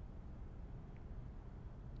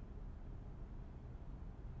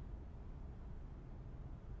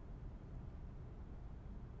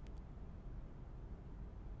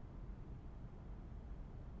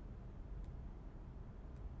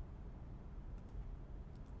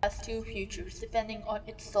 Has 2 futures depending on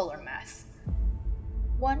its solar mass.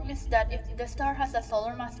 One is that if the star has a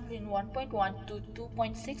solar mass between 1.1 to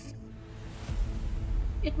 2.6,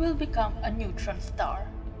 it will become a neutron star.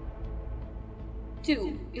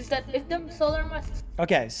 2 is that if the solar mass...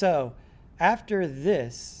 Okay, so after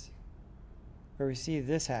this, where we see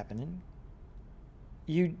this happening,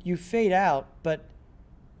 you fade out, but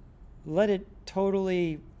let it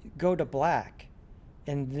totally go to black,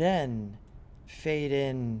 and then fade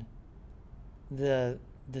in the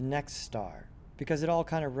next star, because it all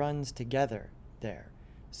kind of runs together there.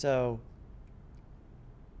 So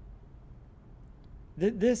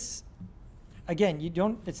this, again,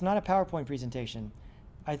 it's not a PowerPoint presentation.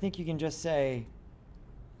 I think you can just say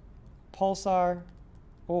pulsar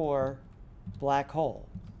or black hole,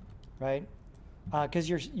 right? Because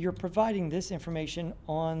you're providing this information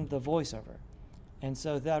on the voiceover, and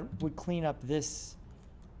so that would clean up this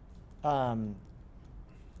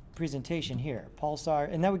presentation here,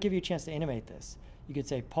 pulsar, and that would give you a chance to animate this. You could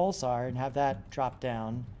say pulsar and have that drop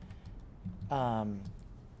down, and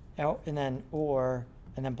then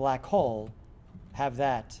black hole, have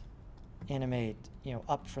that animate,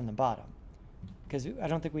 up from the bottom. Because I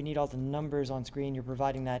don't think we need all the numbers on screen. You're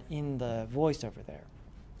providing that in the voiceover there.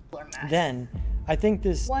 Then I think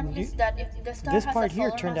this part here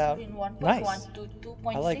turned out nice.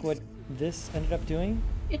 I like what this ended up doing.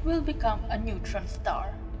 It will become a neutron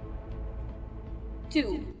star.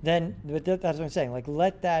 2. Then, but that's what I'm saying. Like,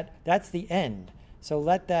 that's the end. So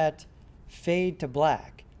let that fade to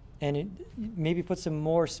black, and maybe put some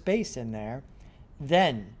more space in there.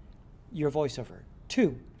 Then your voiceover.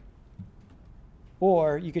 2.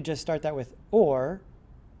 Or you could just start that with or,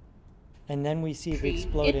 and then we see the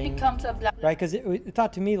exploding. It becomes a black. Right, because it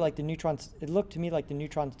looked to me like the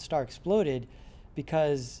neutron star exploded,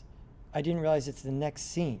 because I didn't realize it's the next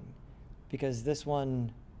scene, because this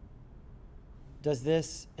one does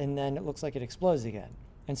this and then it looks like it explodes again.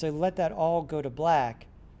 And so let that all go to black.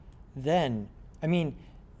 Then, I mean,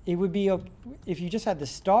 it would be, if you just had the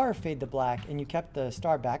star fade to black and you kept the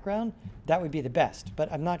star background, that would be the best.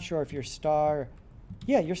 But I'm not sure if your star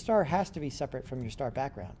has to be separate from your star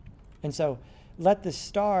background. And so let the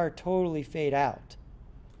star totally fade out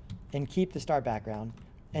and keep the star background.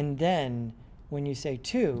 And then when you say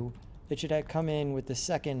 2, it should come in with the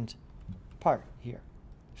second part here.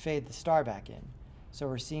 Fade the star back in. So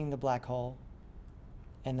we're seeing the black hole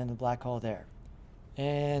and then the black hole there.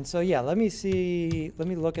 And so yeah, let me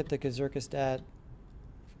look at the Kazurka stat.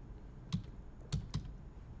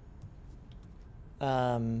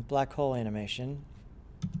 black hole animation.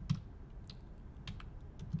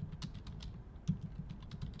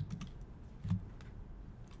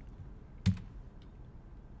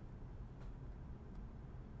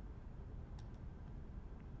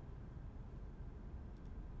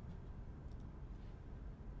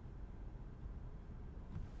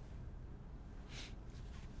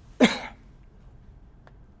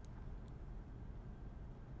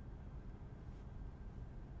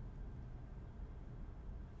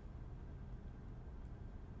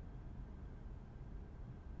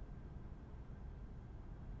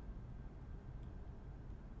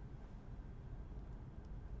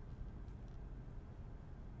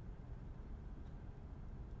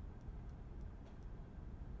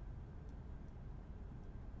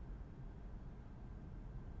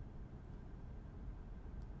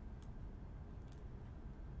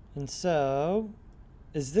 And so,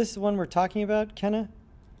 is this the one we're talking about, Kenna?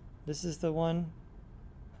 This is the one?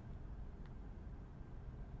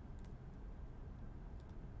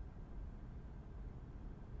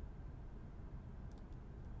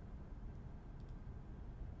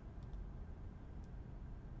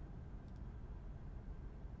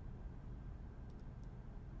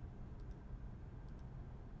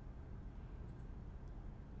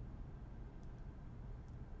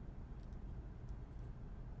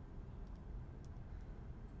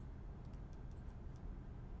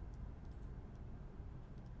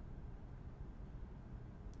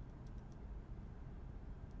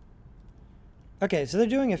 Okay, so they're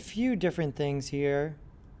doing a few different things here.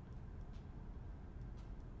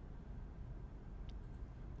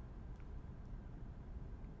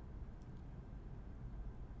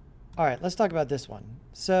 All right, let's talk about this one.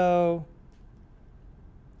 So,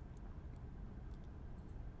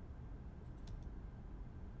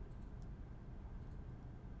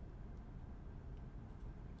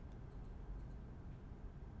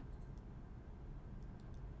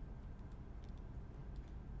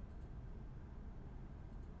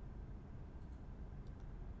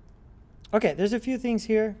 okay, there's a few things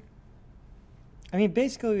here. I mean,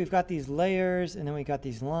 basically, we've got these layers, and then we got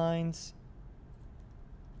these lines.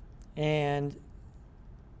 And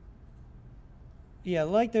yeah,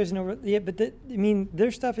 like there's no, yeah, but I mean,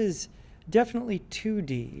 their stuff is definitely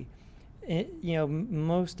 2D, you know,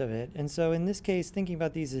 most of it. And so in this case, thinking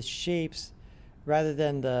about these as shapes rather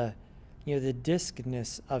than the, you know, the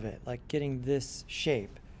diskness of it, like getting this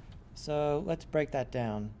shape. So let's break that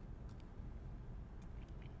down.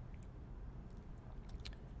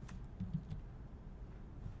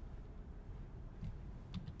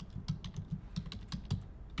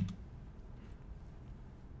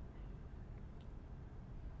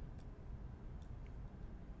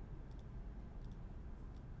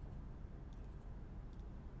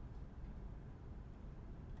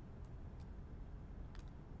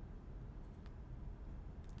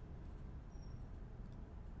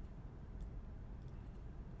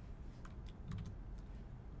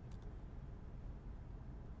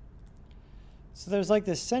 So there's like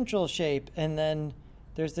this central shape, and then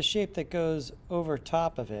there's the shape that goes over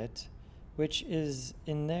top of it, which is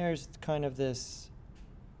in there's kind of this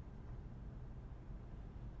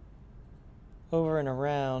over and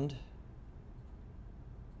around.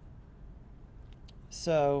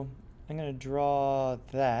 So I'm going to draw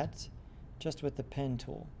that just with the pen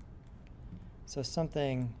tool. So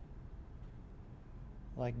something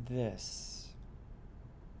like this.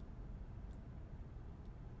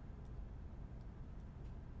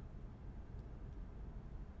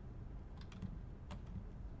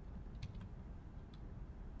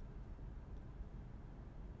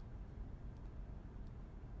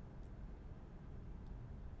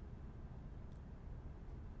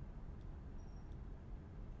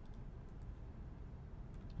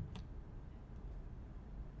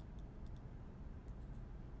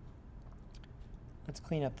 Let's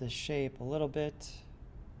clean up this shape a little bit.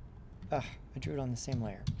 Ugh, I drew it on the same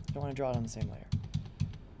layer. I don't want to draw it on the same layer.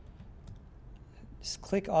 Just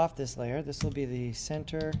click off this layer. This will be the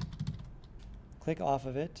center. Click off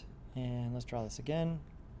of it, and let's draw this again.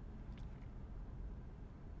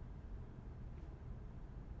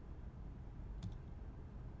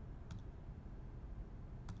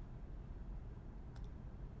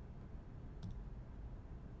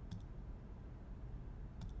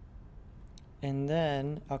 And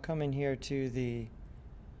then I'll come in here to the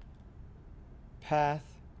path,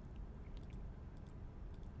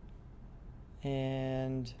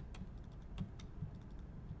 and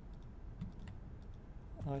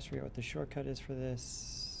I always forget what the shortcut is for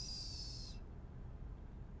this.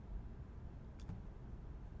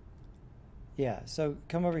 Yeah, so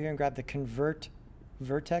come over here and grab the Convert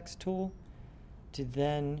Vertex tool, to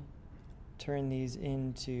then turn these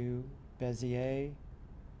into Bezier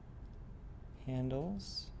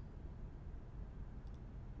handles.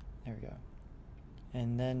 There we go.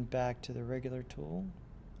 And then back to the regular tool.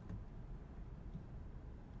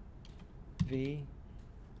 V.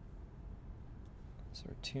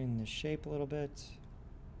 Sort of tune the shape a little bit.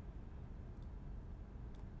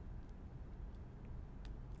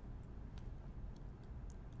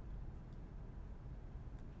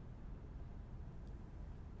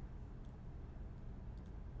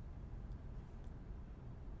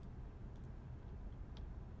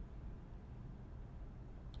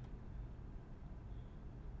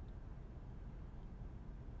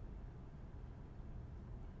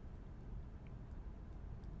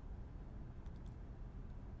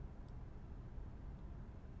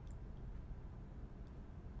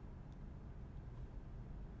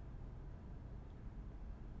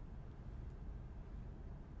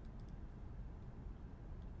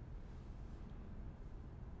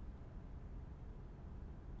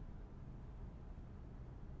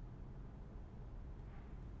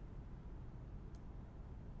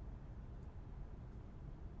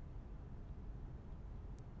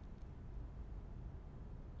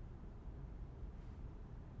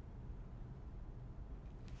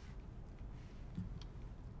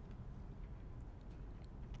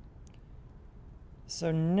 So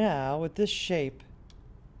now, with this shape,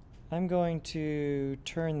 I'm going to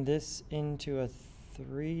turn this into a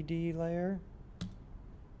 3D layer,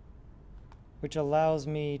 which allows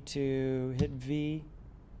me to hit V,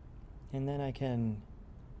 and then I can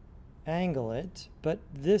angle it, but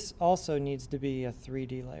this also needs to be a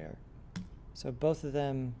 3D layer. So both of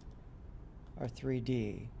them are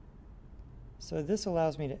 3D. So this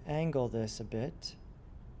allows me to angle this a bit.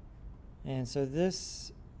 And so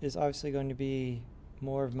this is obviously going to be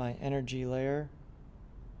more of my energy layer.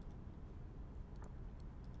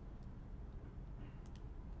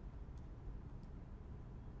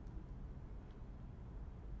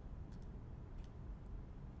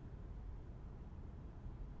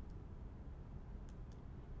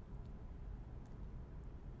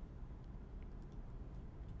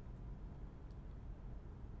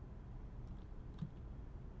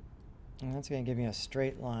 And that's going to give me a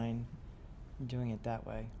straight line doing it that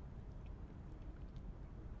way.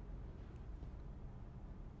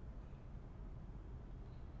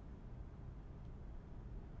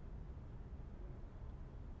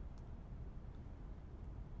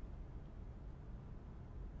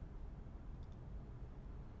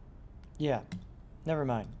 Yeah, never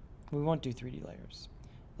mind. We won't do 3D layers.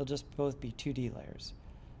 They'll just both be 2D layers.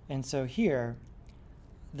 And so here,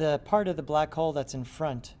 the part of the black hole that's in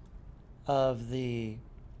front of the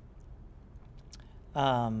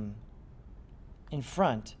in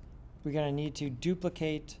front, we're going to need to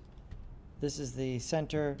duplicate. This is the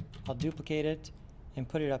center. I'll duplicate it and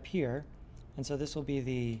put it up here. And so this will be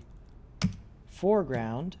the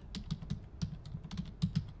foreground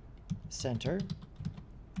center.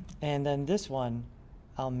 And then this one,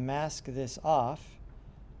 I'll mask this off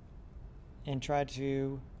and try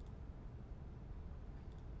to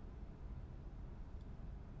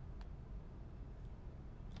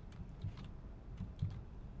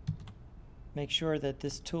make sure that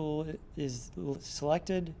this tool is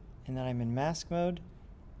selected and that I'm in mask mode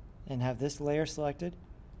and have this layer selected.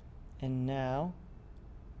 And now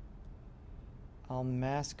I'll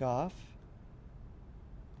mask off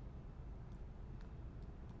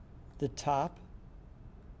the top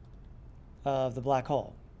of the black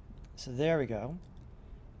hole. So there we go.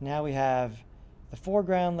 Now we have the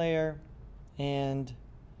foreground layer and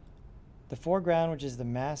the foreground, which is the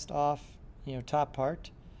masked off, top part.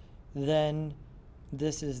 Then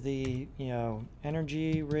this is the,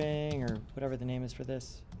 energy ring or whatever the name is for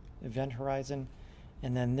this, event horizon.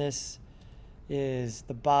 And then this is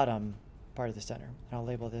the bottom part of the center. And I'll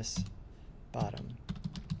label this bottom.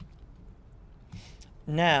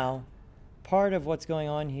 Now, part of what's going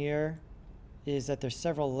on here is that there's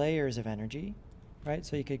several layers of energy, right?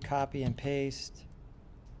 So you could copy and paste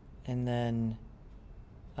and then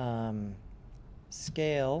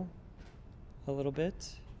scale a little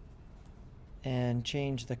bit and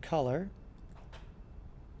change the color.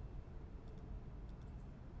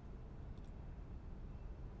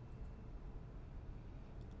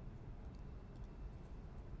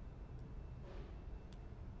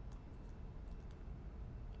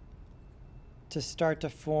 To start to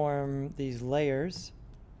form these layers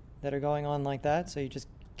that are going on like that. So you just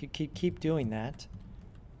keep doing that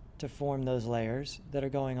to form those layers that are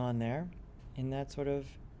going on there. And that sort of,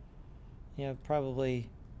 probably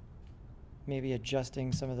maybe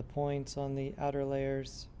adjusting some of the points on the outer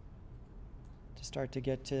layers to start to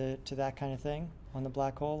get to that kind of thing on the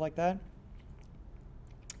black hole like that.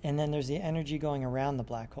 And then there's the energy going around the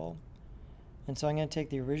black hole. And so I'm going to take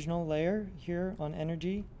the original layer here on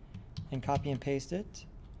energy and copy and paste it.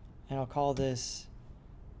 And I'll call this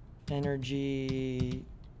energy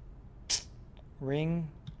ring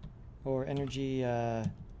or energy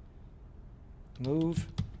move.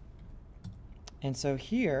 And so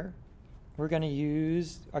here we're going to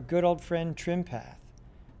use our good old friend trim path.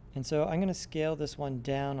 And so I'm going to scale this one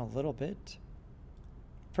down a little bit.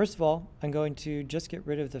 First of all, I'm going to just get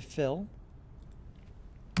rid of the fill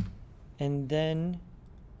and then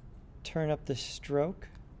turn up the stroke.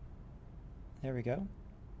 There we go.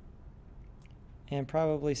 And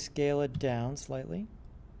probably scale it down slightly.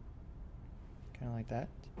 Kind of like that.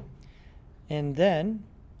 And then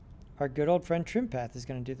our good old friend trim path is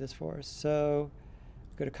going to do this for us. So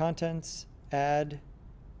go to contents, add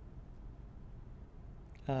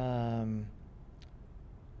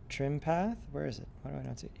trim path. Where is it? Why do I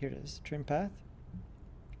not see it? Here it is, trim path.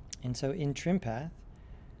 And so in trim path,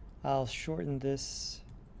 I'll shorten this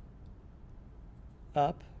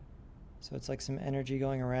up so it's like some energy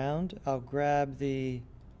going around. I'll grab the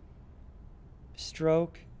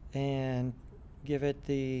stroke and give it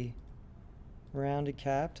the rounded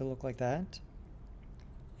cap to look like that.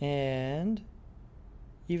 And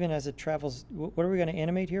even as it travels, what are we going to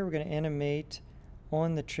animate here? We're going to animate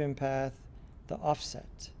on the trim path the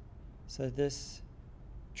offset. So this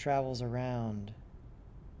travels around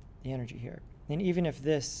the energy here. And even if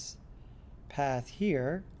this path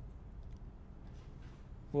here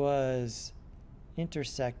was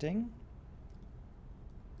intersecting,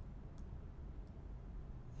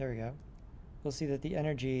 there we go, we'll see that the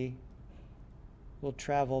energy will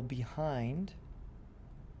travel behind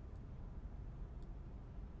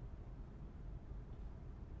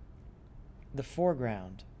the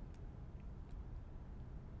foreground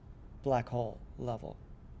black hole level.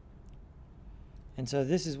 And so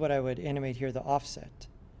this is what I would animate here, the offset.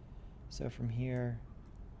 So from here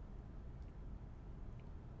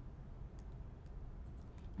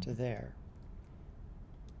to there.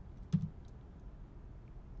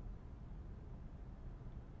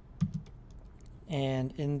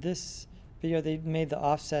 And in this video, they made the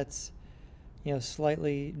offsets, you know,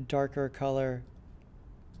 slightly darker color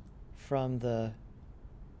from the,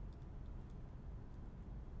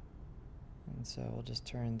 and so we'll just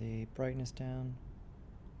turn the brightness down,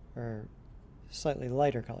 or slightly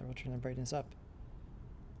lighter color. We'll turn the brightness up.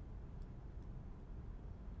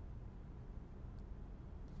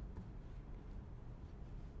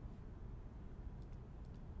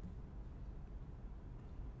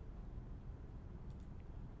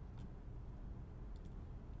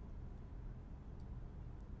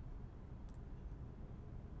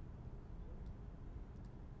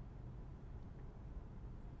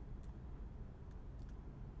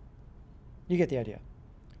 You get the idea.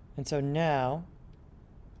 And so now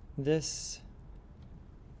this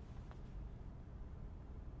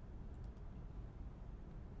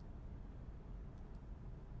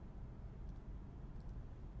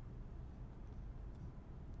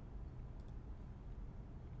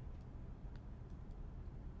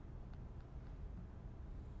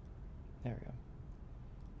there we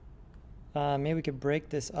go. Maybe we could break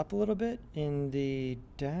this up a little bit in the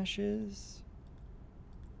dashes.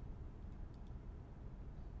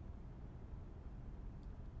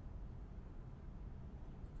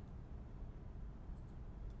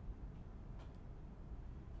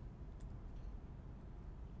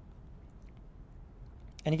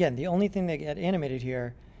 And again, the only thing that get animated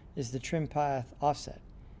here is the trim path offset.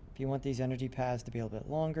 If you want these energy paths to be a little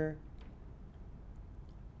bit longer.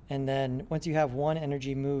 And then once you have one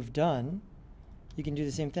energy move done, you can do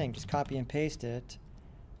the same thing. Just copy and paste it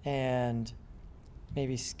and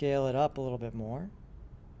maybe scale it up a little bit more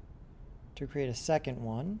to create a second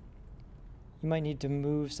one. You might need to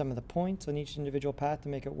move some of the points on each individual path to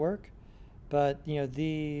make it work. But, you know,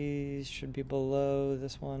 these should be below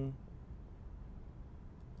this one.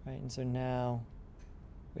 Right, and so now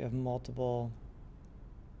we have multiple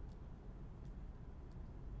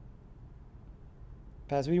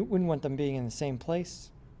paths. We wouldn't want them being in the same place.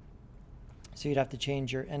 So you'd have to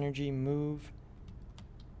change your energy move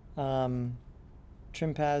trim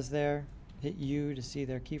paths there, hit U to see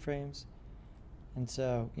their keyframes. And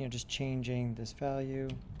so, you know, just changing this value,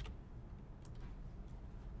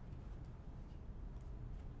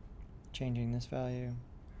 changing this value.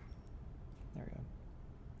 There we go.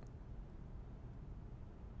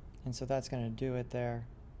 And so that's going to do it there.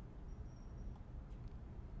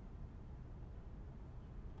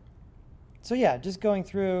 So yeah, just going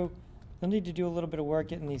through, you'll need to do a little bit of work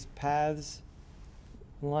getting these paths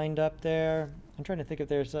lined up there. I'm trying to think if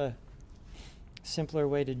there's a simpler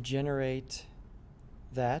way to generate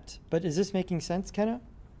that. But is this making sense, Kenna,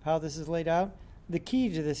 how this is laid out? The key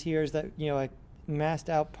to this here is that, you know, I masked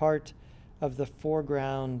out part of the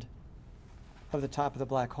foreground of the top of the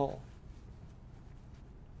black hole.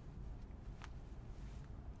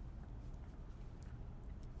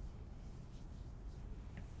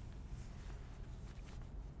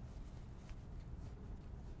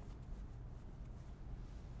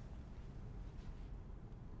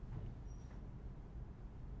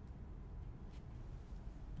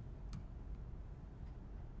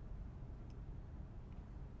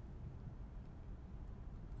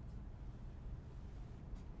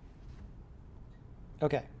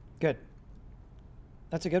 Okay, good.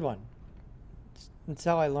 That's a good one. It's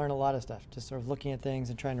how I learn a lot of stuff, just sort of looking at things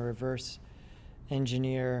and trying to reverse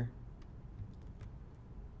engineer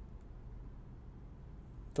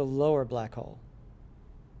the lower black hole.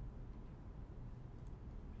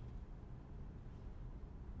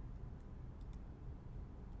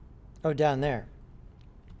 Oh, down there.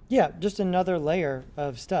 Yeah, just another layer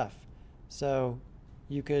of stuff. So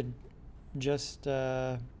you could just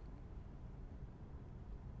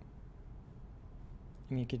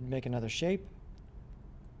you could make another shape.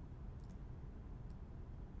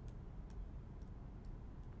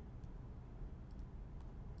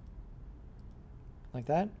 Like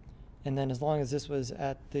that. And then as long as this was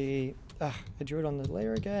at the, I drew it on the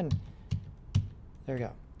layer again. There we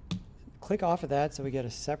go. Click off of that so we get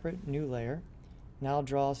a separate new layer. Now I'll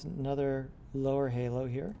draw another lower halo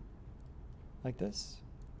here, like this.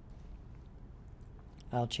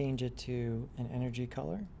 I'll change it to an energy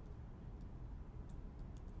color.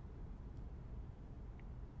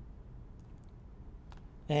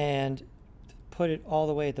 And put it all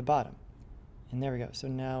the way at the bottom. And there we go. So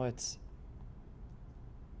now it's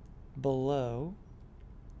below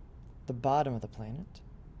the bottom of the planet,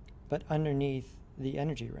 but underneath the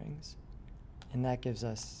energy rings. And that gives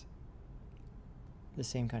us the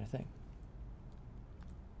same kind of thing.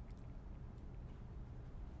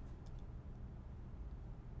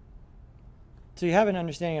 So you have an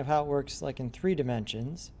understanding of how it works like in 3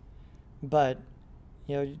 dimensions, but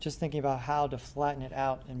you know, just thinking about how to flatten it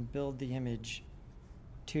out and build the image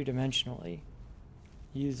 2-dimensionally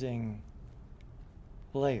using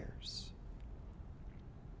layers.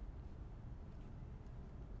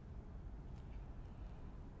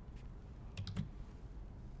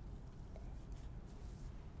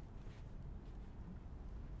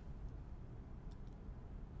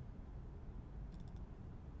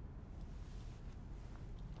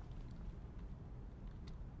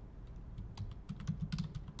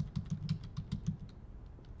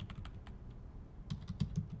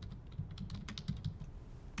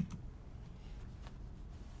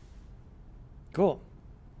 Cool.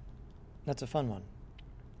 That's a fun one.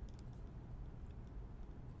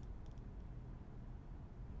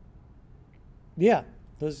 Yeah,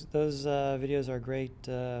 those videos are great,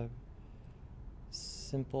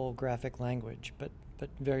 simple graphic language, but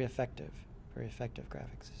very effective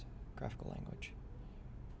graphical language.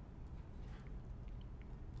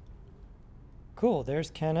 Cool. There's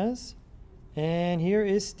Kenna's, and here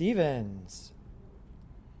is Steven's.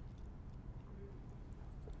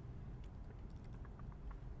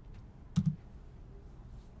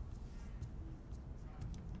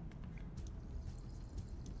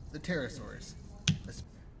 The pterosaurs.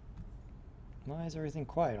 Why is everything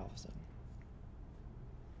quiet all of a sudden?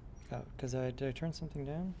 Oh, because did I turn something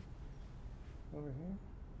down over here?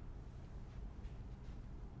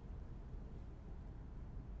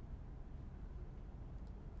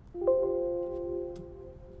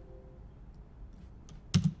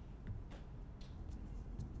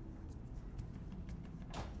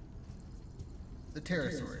 The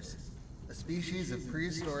pterosaurs, a species of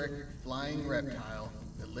prehistoric flying reptile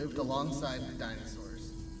that lived alongside the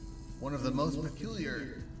dinosaurs. One of the most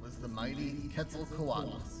peculiar was the mighty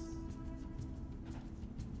Quetzalcoatlus.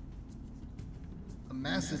 A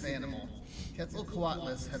massive animal,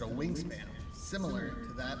 Quetzalcoatlus had a wingspan similar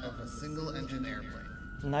to that of a single-engine airplane.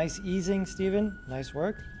 Nice easing, Stephen. Nice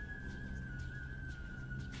work.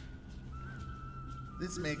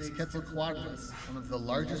 This makes Quetzalcoatlus one of the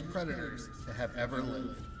largest predators to have ever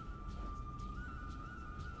lived.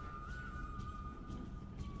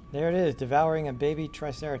 There it is, devouring a baby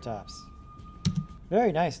Triceratops.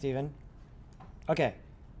 Very nice, Stephen. Okay,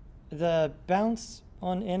 the bounce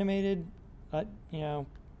on animated, you know,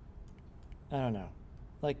 I don't know.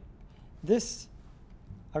 Like this,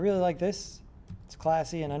 I really like this. It's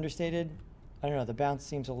classy and understated. I don't know, the bounce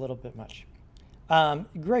seems a little bit much.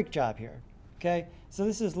 Great job here, okay? So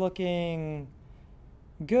this is looking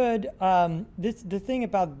Good. The thing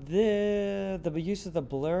about the use of the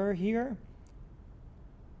blur here,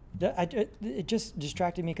 it just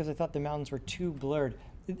distracted me because I thought the mountains were too blurred.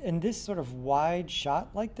 And this sort of wide shot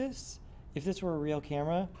like this, if this were a real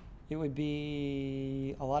camera, it would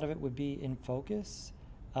be, a lot of it would be in focus.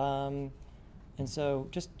 And so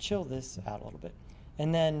just chill this out a little bit.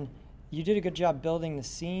 And then you did a good job building the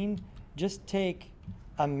scene. Just take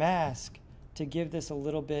a mask to give this a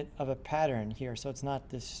little bit of a pattern here, so it's not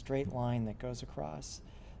this straight line that goes across,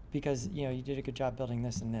 because you did a good job building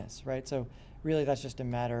this and this, right? So really that's just a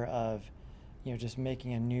matter of just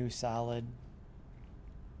making a new solid.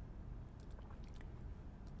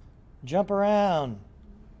 Jump around,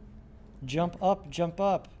 jump up, jump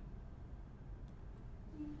up.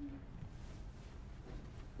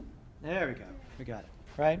 There we go, we got it,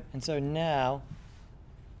 right? And so now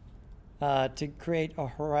to create a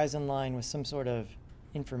horizon line with some sort of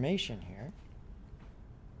information here,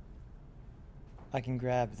 I can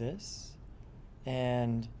grab this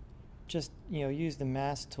and just use the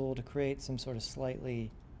mask tool to create some sort of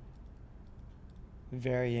slightly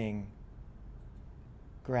varying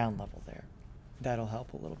ground level there. That'll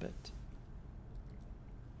help a little bit.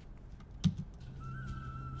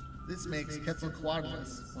 This makes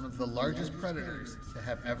Quetzalcoatlus one of the largest predators to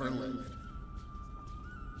have ever lived.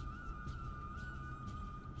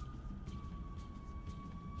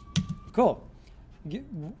 Cool.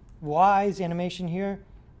 Wise animation here,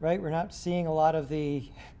 right? We're not seeing a lot of the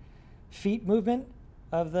feet movement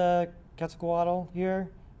of the Quetzalcoatl here,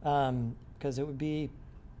 because it would be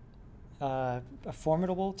a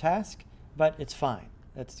formidable task, but it's fine.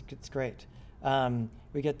 It's great.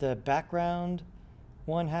 We get the background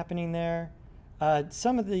one happening there.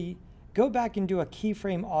 Go back and do a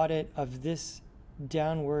keyframe audit of this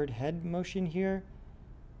downward head motion here.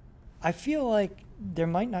 I feel like there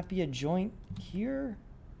might not be a joint here.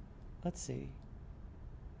 Let's see.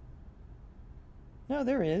 No,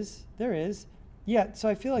 there is. There is. Yeah, so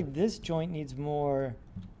I feel like this joint needs more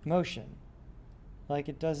motion. Like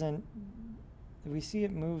it doesn't, we see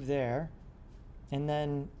it move there. And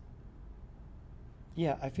then,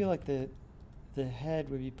 yeah, I feel like the head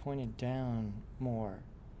would be pointed down more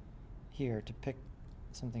here to pick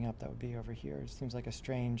something up that would be over here. It seems like a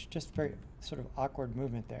strange, just very sort of awkward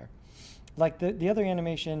movement there. Like the other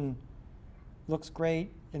animation looks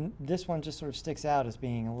great, and this one just sort of sticks out as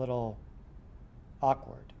being a little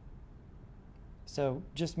awkward. So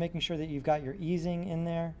just making sure that you've got your easing in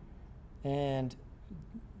there and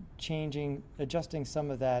adjusting some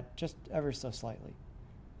of that just ever so slightly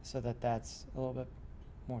so that that's a little bit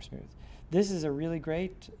more smooth. This is a really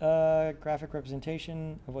great graphic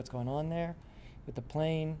representation of what's going on there with the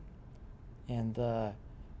plane and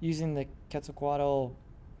using the Quetzalcoatl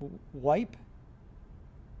wipe.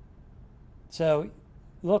 So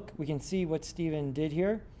look, we can see what Steven did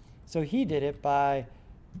here. So he did it by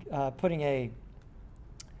putting a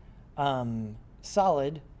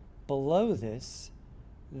solid below this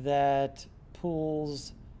that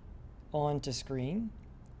pulls onto screen.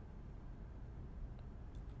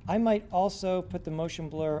 I might also put the motion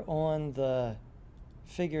blur on the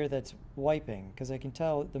figure that's wiping, because I can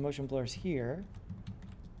tell the motion blur's here,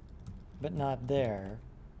 but not there.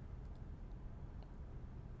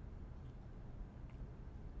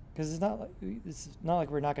 Because it's not like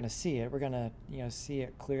we're not going to see it. We're going to see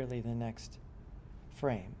it clearly the next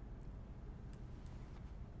frame.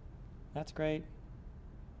 That's great.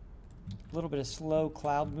 A little bit of slow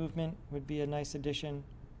cloud movement would be a nice addition.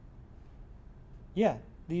 Yeah,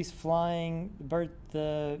 these flying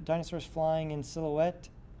the dinosaurs flying in silhouette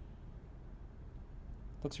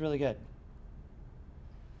looks really good.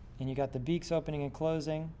 And you got the beaks opening and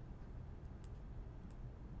closing.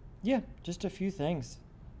 Yeah, just a few things.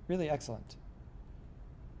 Really excellent.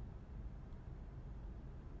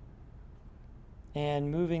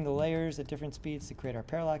 And moving the layers at different speeds to create our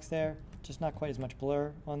parallax there. Just not quite as much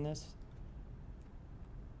blur on this.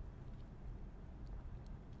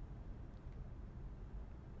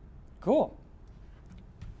 Cool.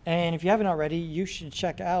 And if you haven't already, you should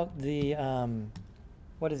check out the,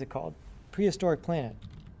 what is it called? Prehistoric Planet.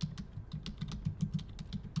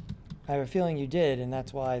 I have a feeling you did, and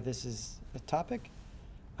that's why this is a topic.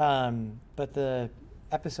 But the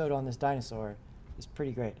episode on this dinosaur is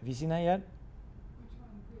pretty great. Have you seen that yet? Which one?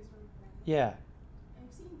 Prehistoric Planet? Yeah.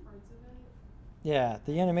 I've seen parts of it. Yeah,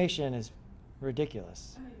 the animation is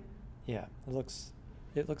ridiculous. Oh, yeah. Yeah,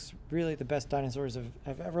 it looks really the best dinosaurs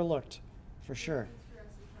have ever looked, for sure.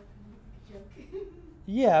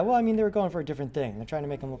 Yeah, well, I mean, they were going for a different thing. They're trying to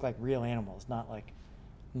make them look like real animals, not like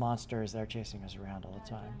monsters that are chasing us around all the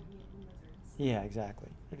time. Yeah, exactly.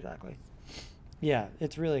 Yeah,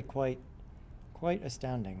 it's really quite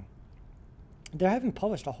astounding. They haven't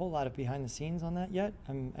published a whole lot of behind the scenes on that yet.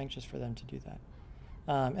 I'm anxious for them to do that.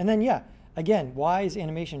 And then, yeah, again, wise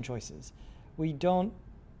animation choices.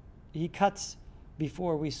 He cuts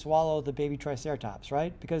before we swallow the baby Triceratops,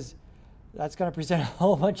 right? Because that's going to present a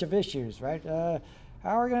whole bunch of issues, right? How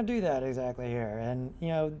are we going to do that exactly here? And,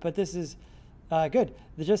 but this is good.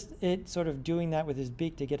 It sort of doing that with his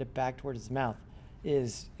beak to get it back toward his mouth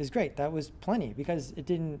is great. That was plenty because it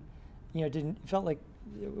it felt like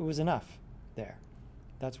it was enough there.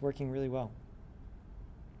 That's working really well.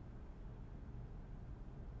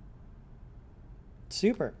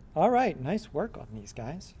 Super. All right. Nice work on these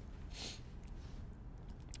guys.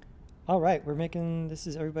 All right. This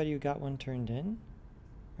is everybody who got one turned in,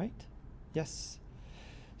 right? Yes.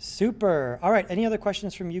 Super. All right. Any other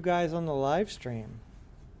questions from you guys on the live stream?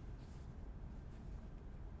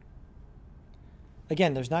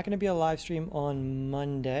 Again, there's not going to be a live stream on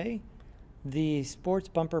Monday. The sports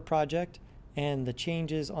bumper project and the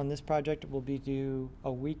changes on this project will be due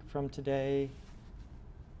a week from today.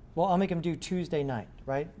 Well, I'll make them due Tuesday night,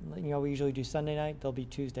 right? We usually do Sunday night. They'll be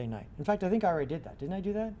Tuesday night. In fact, I think I already did that. Didn't I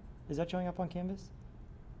do that? Is that showing up on Canvas?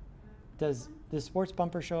 Does the sports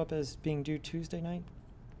bumper show up as being due Tuesday night?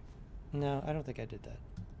 No, I don't think I did that.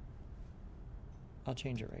 I'll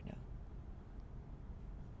change it right now.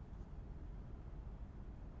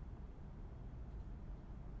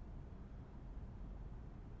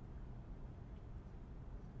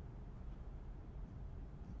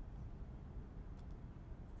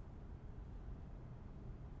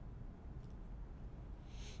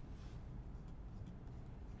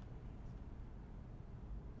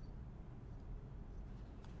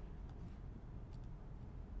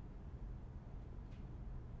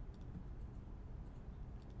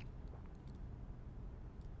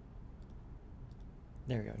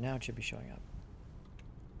 There we go. Now it should be showing up.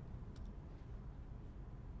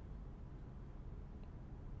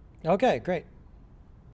 Okay, great.